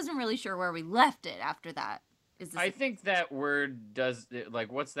I wasn't really sure where we left it after that. Is this... I think that word does,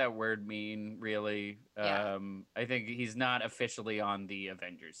 like, what's that word mean, really? Yeah. I think he's not officially on the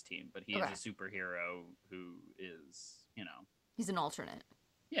Avengers team, but he is a superhero who is, He's an alternate.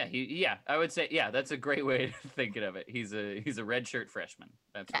 Yeah, I would say, that's a great way of thinking of it. He's a redshirt freshman.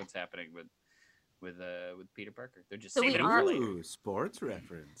 That's what's happening with Peter Parker. They're just saving him for later. Ooh, sports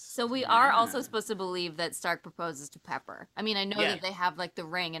reference. So we are also supposed to believe that Stark proposes to Pepper. I mean, I know that they have like the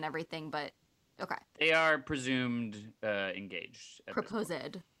ring and everything, but okay. They are presumed engaged.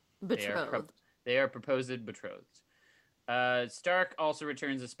 Proposed. Betrothed. They are proposed betrothed. Stark also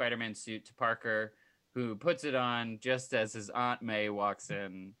returns a Spider-Man suit to Parker, who puts it on just as his Aunt May walks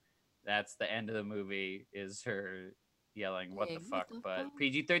in. That's the end of the movie, is her yelling "What the Hey, fuck," what the but fuck?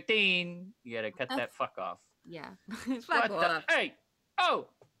 PG-13, you gotta cut that fuck off. Yeah. What Fuck the? off. Hey, oh,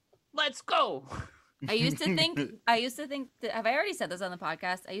 let's go. I used to think that, have I already said this on the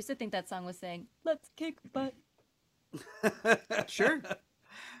podcast? I used to think that song was saying, "Let's kick butt." Sure.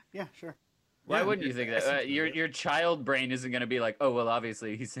 Yeah, sure. Why Yeah, wouldn't you think that? Your child brain isn't gonna be like, oh well,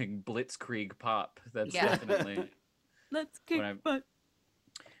 obviously he's saying Blitzkrieg pop. That's Yeah. definitely. Let's kick butt.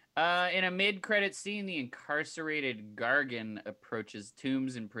 In a mid-credit scene, the incarcerated Gargan approaches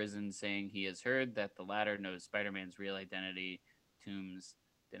Toombs in prison, saying he has heard that the latter knows Spider-Man's real identity. Toombs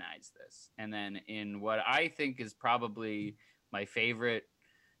denies this. And then in what I think is probably my favorite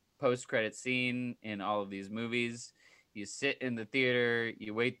post-credit scene in all of these movies, you sit in the theater,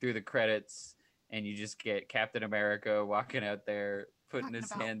 you wait through the credits, and you just get Captain America walking out there, putting his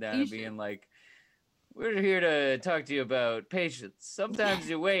hand down and being like, we're here to talk to you about patience. Sometimes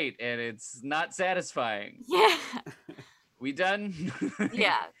you wait and it's not satisfying. Yeah. We done?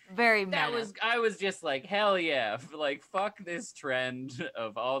 Yeah. Very meta. I was just like, hell yeah. Like, fuck this trend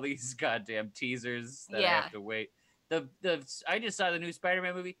of all these goddamn teasers that I have to wait. I just saw the new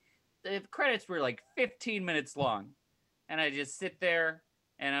Spider-Man movie. The credits were like 15 minutes long. And I just sit there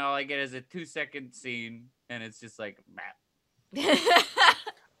and all I get is a 2-second scene and it's just like, Matt.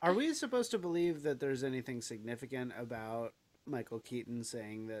 Are we supposed to believe that there's anything significant about Michael Keaton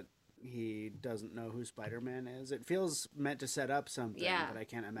saying that he doesn't know who Spider-Man is? It feels meant to set up something, but I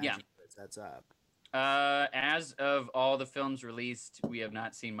can't imagine what it sets up. As of all the films released, we have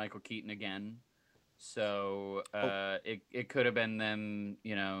not seen Michael Keaton again. So it could have been them,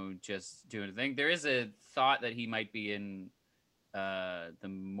 just doing a thing. There is a thought that he might be in the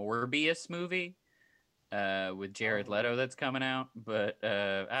Morbius movie. With Jared Leto that's coming out, but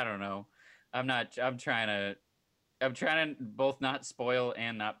I don't know. I'm trying to both not spoil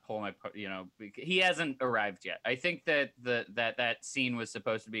and not pull my, he hasn't arrived yet. I think that that scene was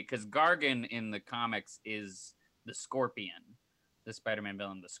supposed to be, because Gargan in the comics is the Scorpion, the Spider-Man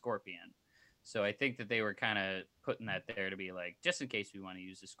villain, the Scorpion. So I think that they were kind of putting that there to be like, just in case we want to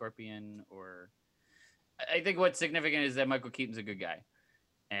use the Scorpion, or I think what's significant is that Michael Keaton's a good guy.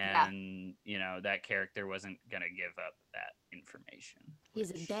 And, that character wasn't going to give up that information.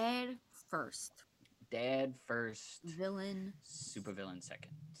 He's a dad first. Dad first. Villain. Supervillain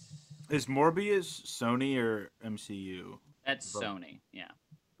second. Is Morbius Sony or MCU? That's Sony, yeah.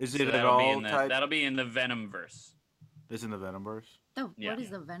 Is it at all tied? That'll be in the Venomverse. It's in the Venomverse? Oh, what is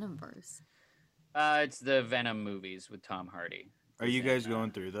the Venomverse? It's the Venom movies with Tom Hardy. Are you guys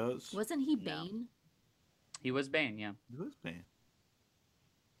going through those? Wasn't he Bane? No. He was Bane, yeah. He was Bane.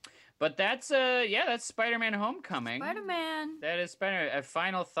 But that's that's Spider-Man Homecoming. Spider-Man. That is Spider-Man.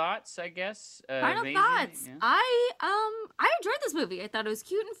 Final thoughts, I guess. Final Maisie? thoughts. Yeah. I enjoyed this movie. I thought it was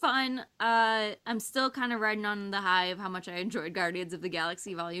cute and fun. I'm still kind of riding on the high of how much I enjoyed Guardians of the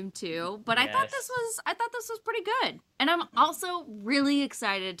Galaxy Volume 2, but I thought this was pretty good. And I'm also really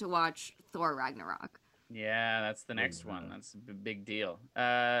excited to watch Thor Ragnarok. Yeah, that's the next one. That's a big deal.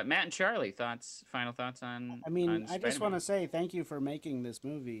 Matt and Charlie, final thoughts on? I mean, on I just want to say thank you for making this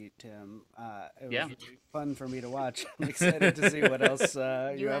movie, Tim. It was really fun for me to watch. I'm excited to see what else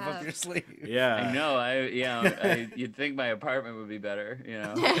you have up your sleeve. Yeah, I know. You'd think my apartment would be better.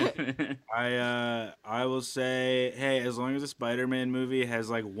 I will say, hey, as long as the Spider-Man movie has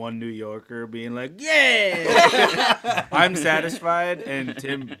like one New Yorker being like, yeah, I'm satisfied. And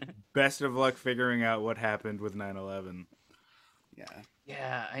Tim, best of luck figuring out what happened with 9/11.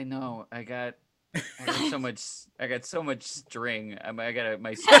 Yeah, I know. I got so much string.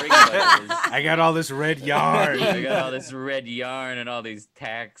 My string button is, I got all this red yarn. I got all this red yarn and all these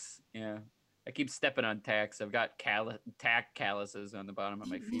tacks. Yeah, I keep stepping on tacks. I've got tack calluses on the bottom of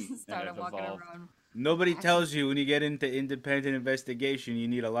my feet. Started walking around. Nobody tells you when you get into independent investigation, you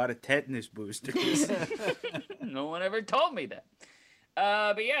need a lot of tetanus boosters. No one ever told me that.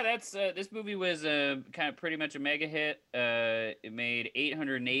 But yeah, that's this movie was kind of pretty much a mega hit. It made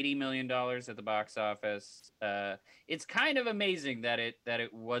 $880 million at the box office. It's kind of amazing that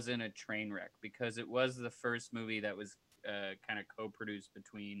it wasn't a train wreck, because it was the first movie that was kind of co-produced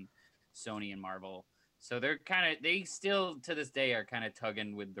between Sony and Marvel. So they still to this day are kind of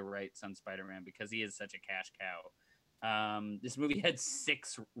tugging with the rights on Spider-Man, because he is such a cash cow. This movie had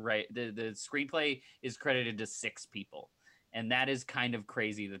the screenplay is credited to 6 people. And that is kind of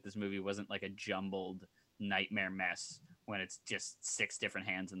crazy that this movie wasn't like a jumbled nightmare mess when it's just 6 different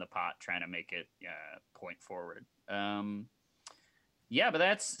hands in the pot trying to make it point forward. But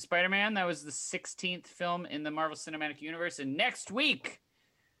that's Spider-Man. That was the 16th film in the Marvel Cinematic Universe. And next week,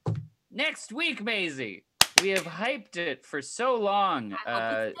 Maisie, we have hyped it for so long. I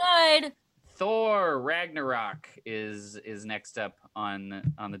hope it's good. Thor Ragnarok is next up on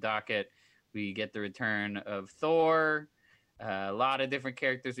the docket. We get the return of Thor. A lot of different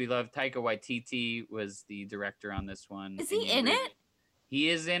characters we love. Taika Waititi was the director on this one. Is he in it? He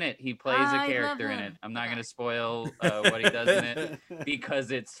is in it. He plays a character in it. I'm not going to spoil what he does in it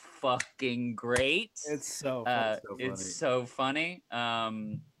because it's fucking great. It's so funny. It's so funny.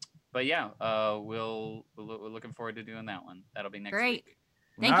 But yeah, we're looking forward to doing that one. That'll be next week.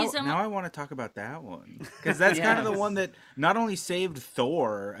 Thank you so much. Now I want to talk about that one because that's kind of the one that not only saved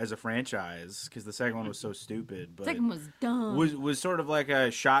Thor as a franchise because the second one was so stupid, but the second was dumb. Was sort of like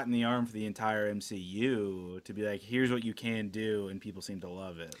a shot in the arm for the entire MCU to be like, here's what you can do, and people seem to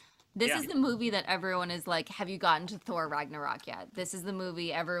love it. This is the movie that everyone is like, have you gotten to Thor Ragnarok yet? This is the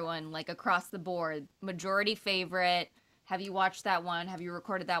movie everyone, like, across the board, majority favorite. Have you watched that one? Have you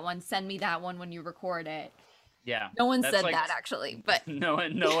recorded that one? Send me that one when you record it. Yeah. No one said that, actually, but no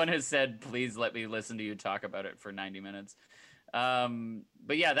one has said, please let me listen to you talk about it for 90 minutes.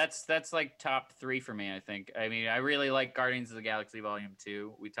 But yeah, that's like top 3 for me, I think. I mean, I really like Guardians of the Galaxy Volume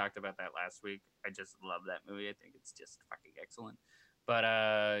 2. We talked about that last week. I just love that movie. I think it's just fucking excellent. But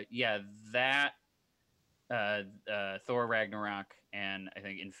yeah, that Thor Ragnarok and I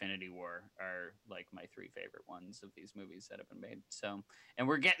think Infinity War are like my 3 favorite ones of these movies that have been made. So, and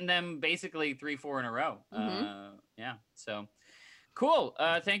we're getting them basically 3-4 in a row. Yeah. So cool.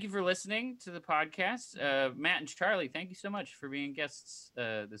 Thank you for listening to the podcast. Matt and Charlie, thank you so much for being guests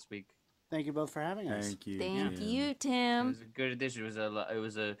this week. Thank you both for having us. Thank you. Thank you, It Tim. was a good addition.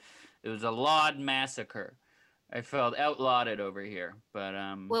 It was a Laud massacre. I felt out-Lauded over here, but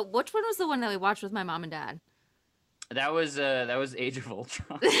Well, which one was the one that we watched with my mom and dad? that was Age of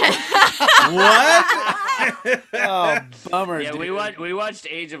Ultron. What? Oh, bummer. Yeah, dude. we watched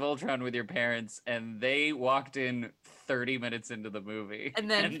Age of Ultron with your parents, and they walked in 30 minutes into the movie, And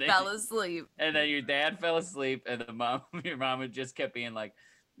then fell asleep. And then your dad fell asleep, and your mom just kept being like,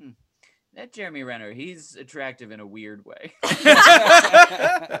 "That Jeremy Renner, he's attractive in a weird way."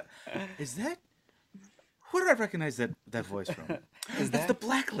 Is that? Where did I recognize that voice from? That's the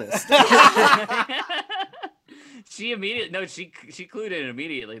Blacklist. She clued in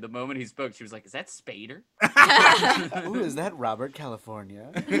immediately the moment he spoke. She was like, "Is that Spader?" Ooh, is that Robert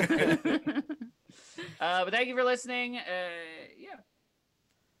California? But thank you for listening. Yeah.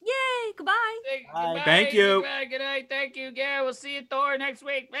 Yay, goodbye. Goodbye, Thank you. Goodbye, good night. Thank you. Yeah, we'll see you Thor next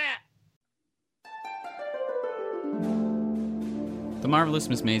week. The Marvelous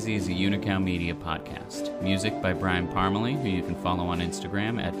Miss Maisie is a Unicow Media podcast. Music by Brian Parmalee, who you can follow on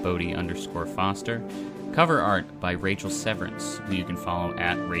Instagram at Bodie_Foster. Cover art by Rachel Severance, who you can follow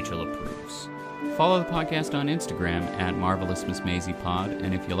at Rachel Approves. Follow the podcast on Instagram at Marvelous Miss Maisie Pod,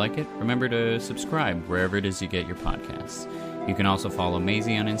 and if you like it, remember to subscribe wherever it is you get your podcasts. You can also follow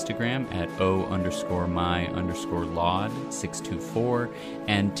Maisie on Instagram at O_my_Laud624,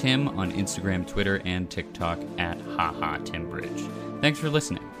 and Tim on Instagram, Twitter, and TikTok at HaHaTimBridge. Thanks for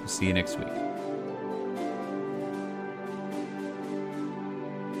listening. We'll see you next week.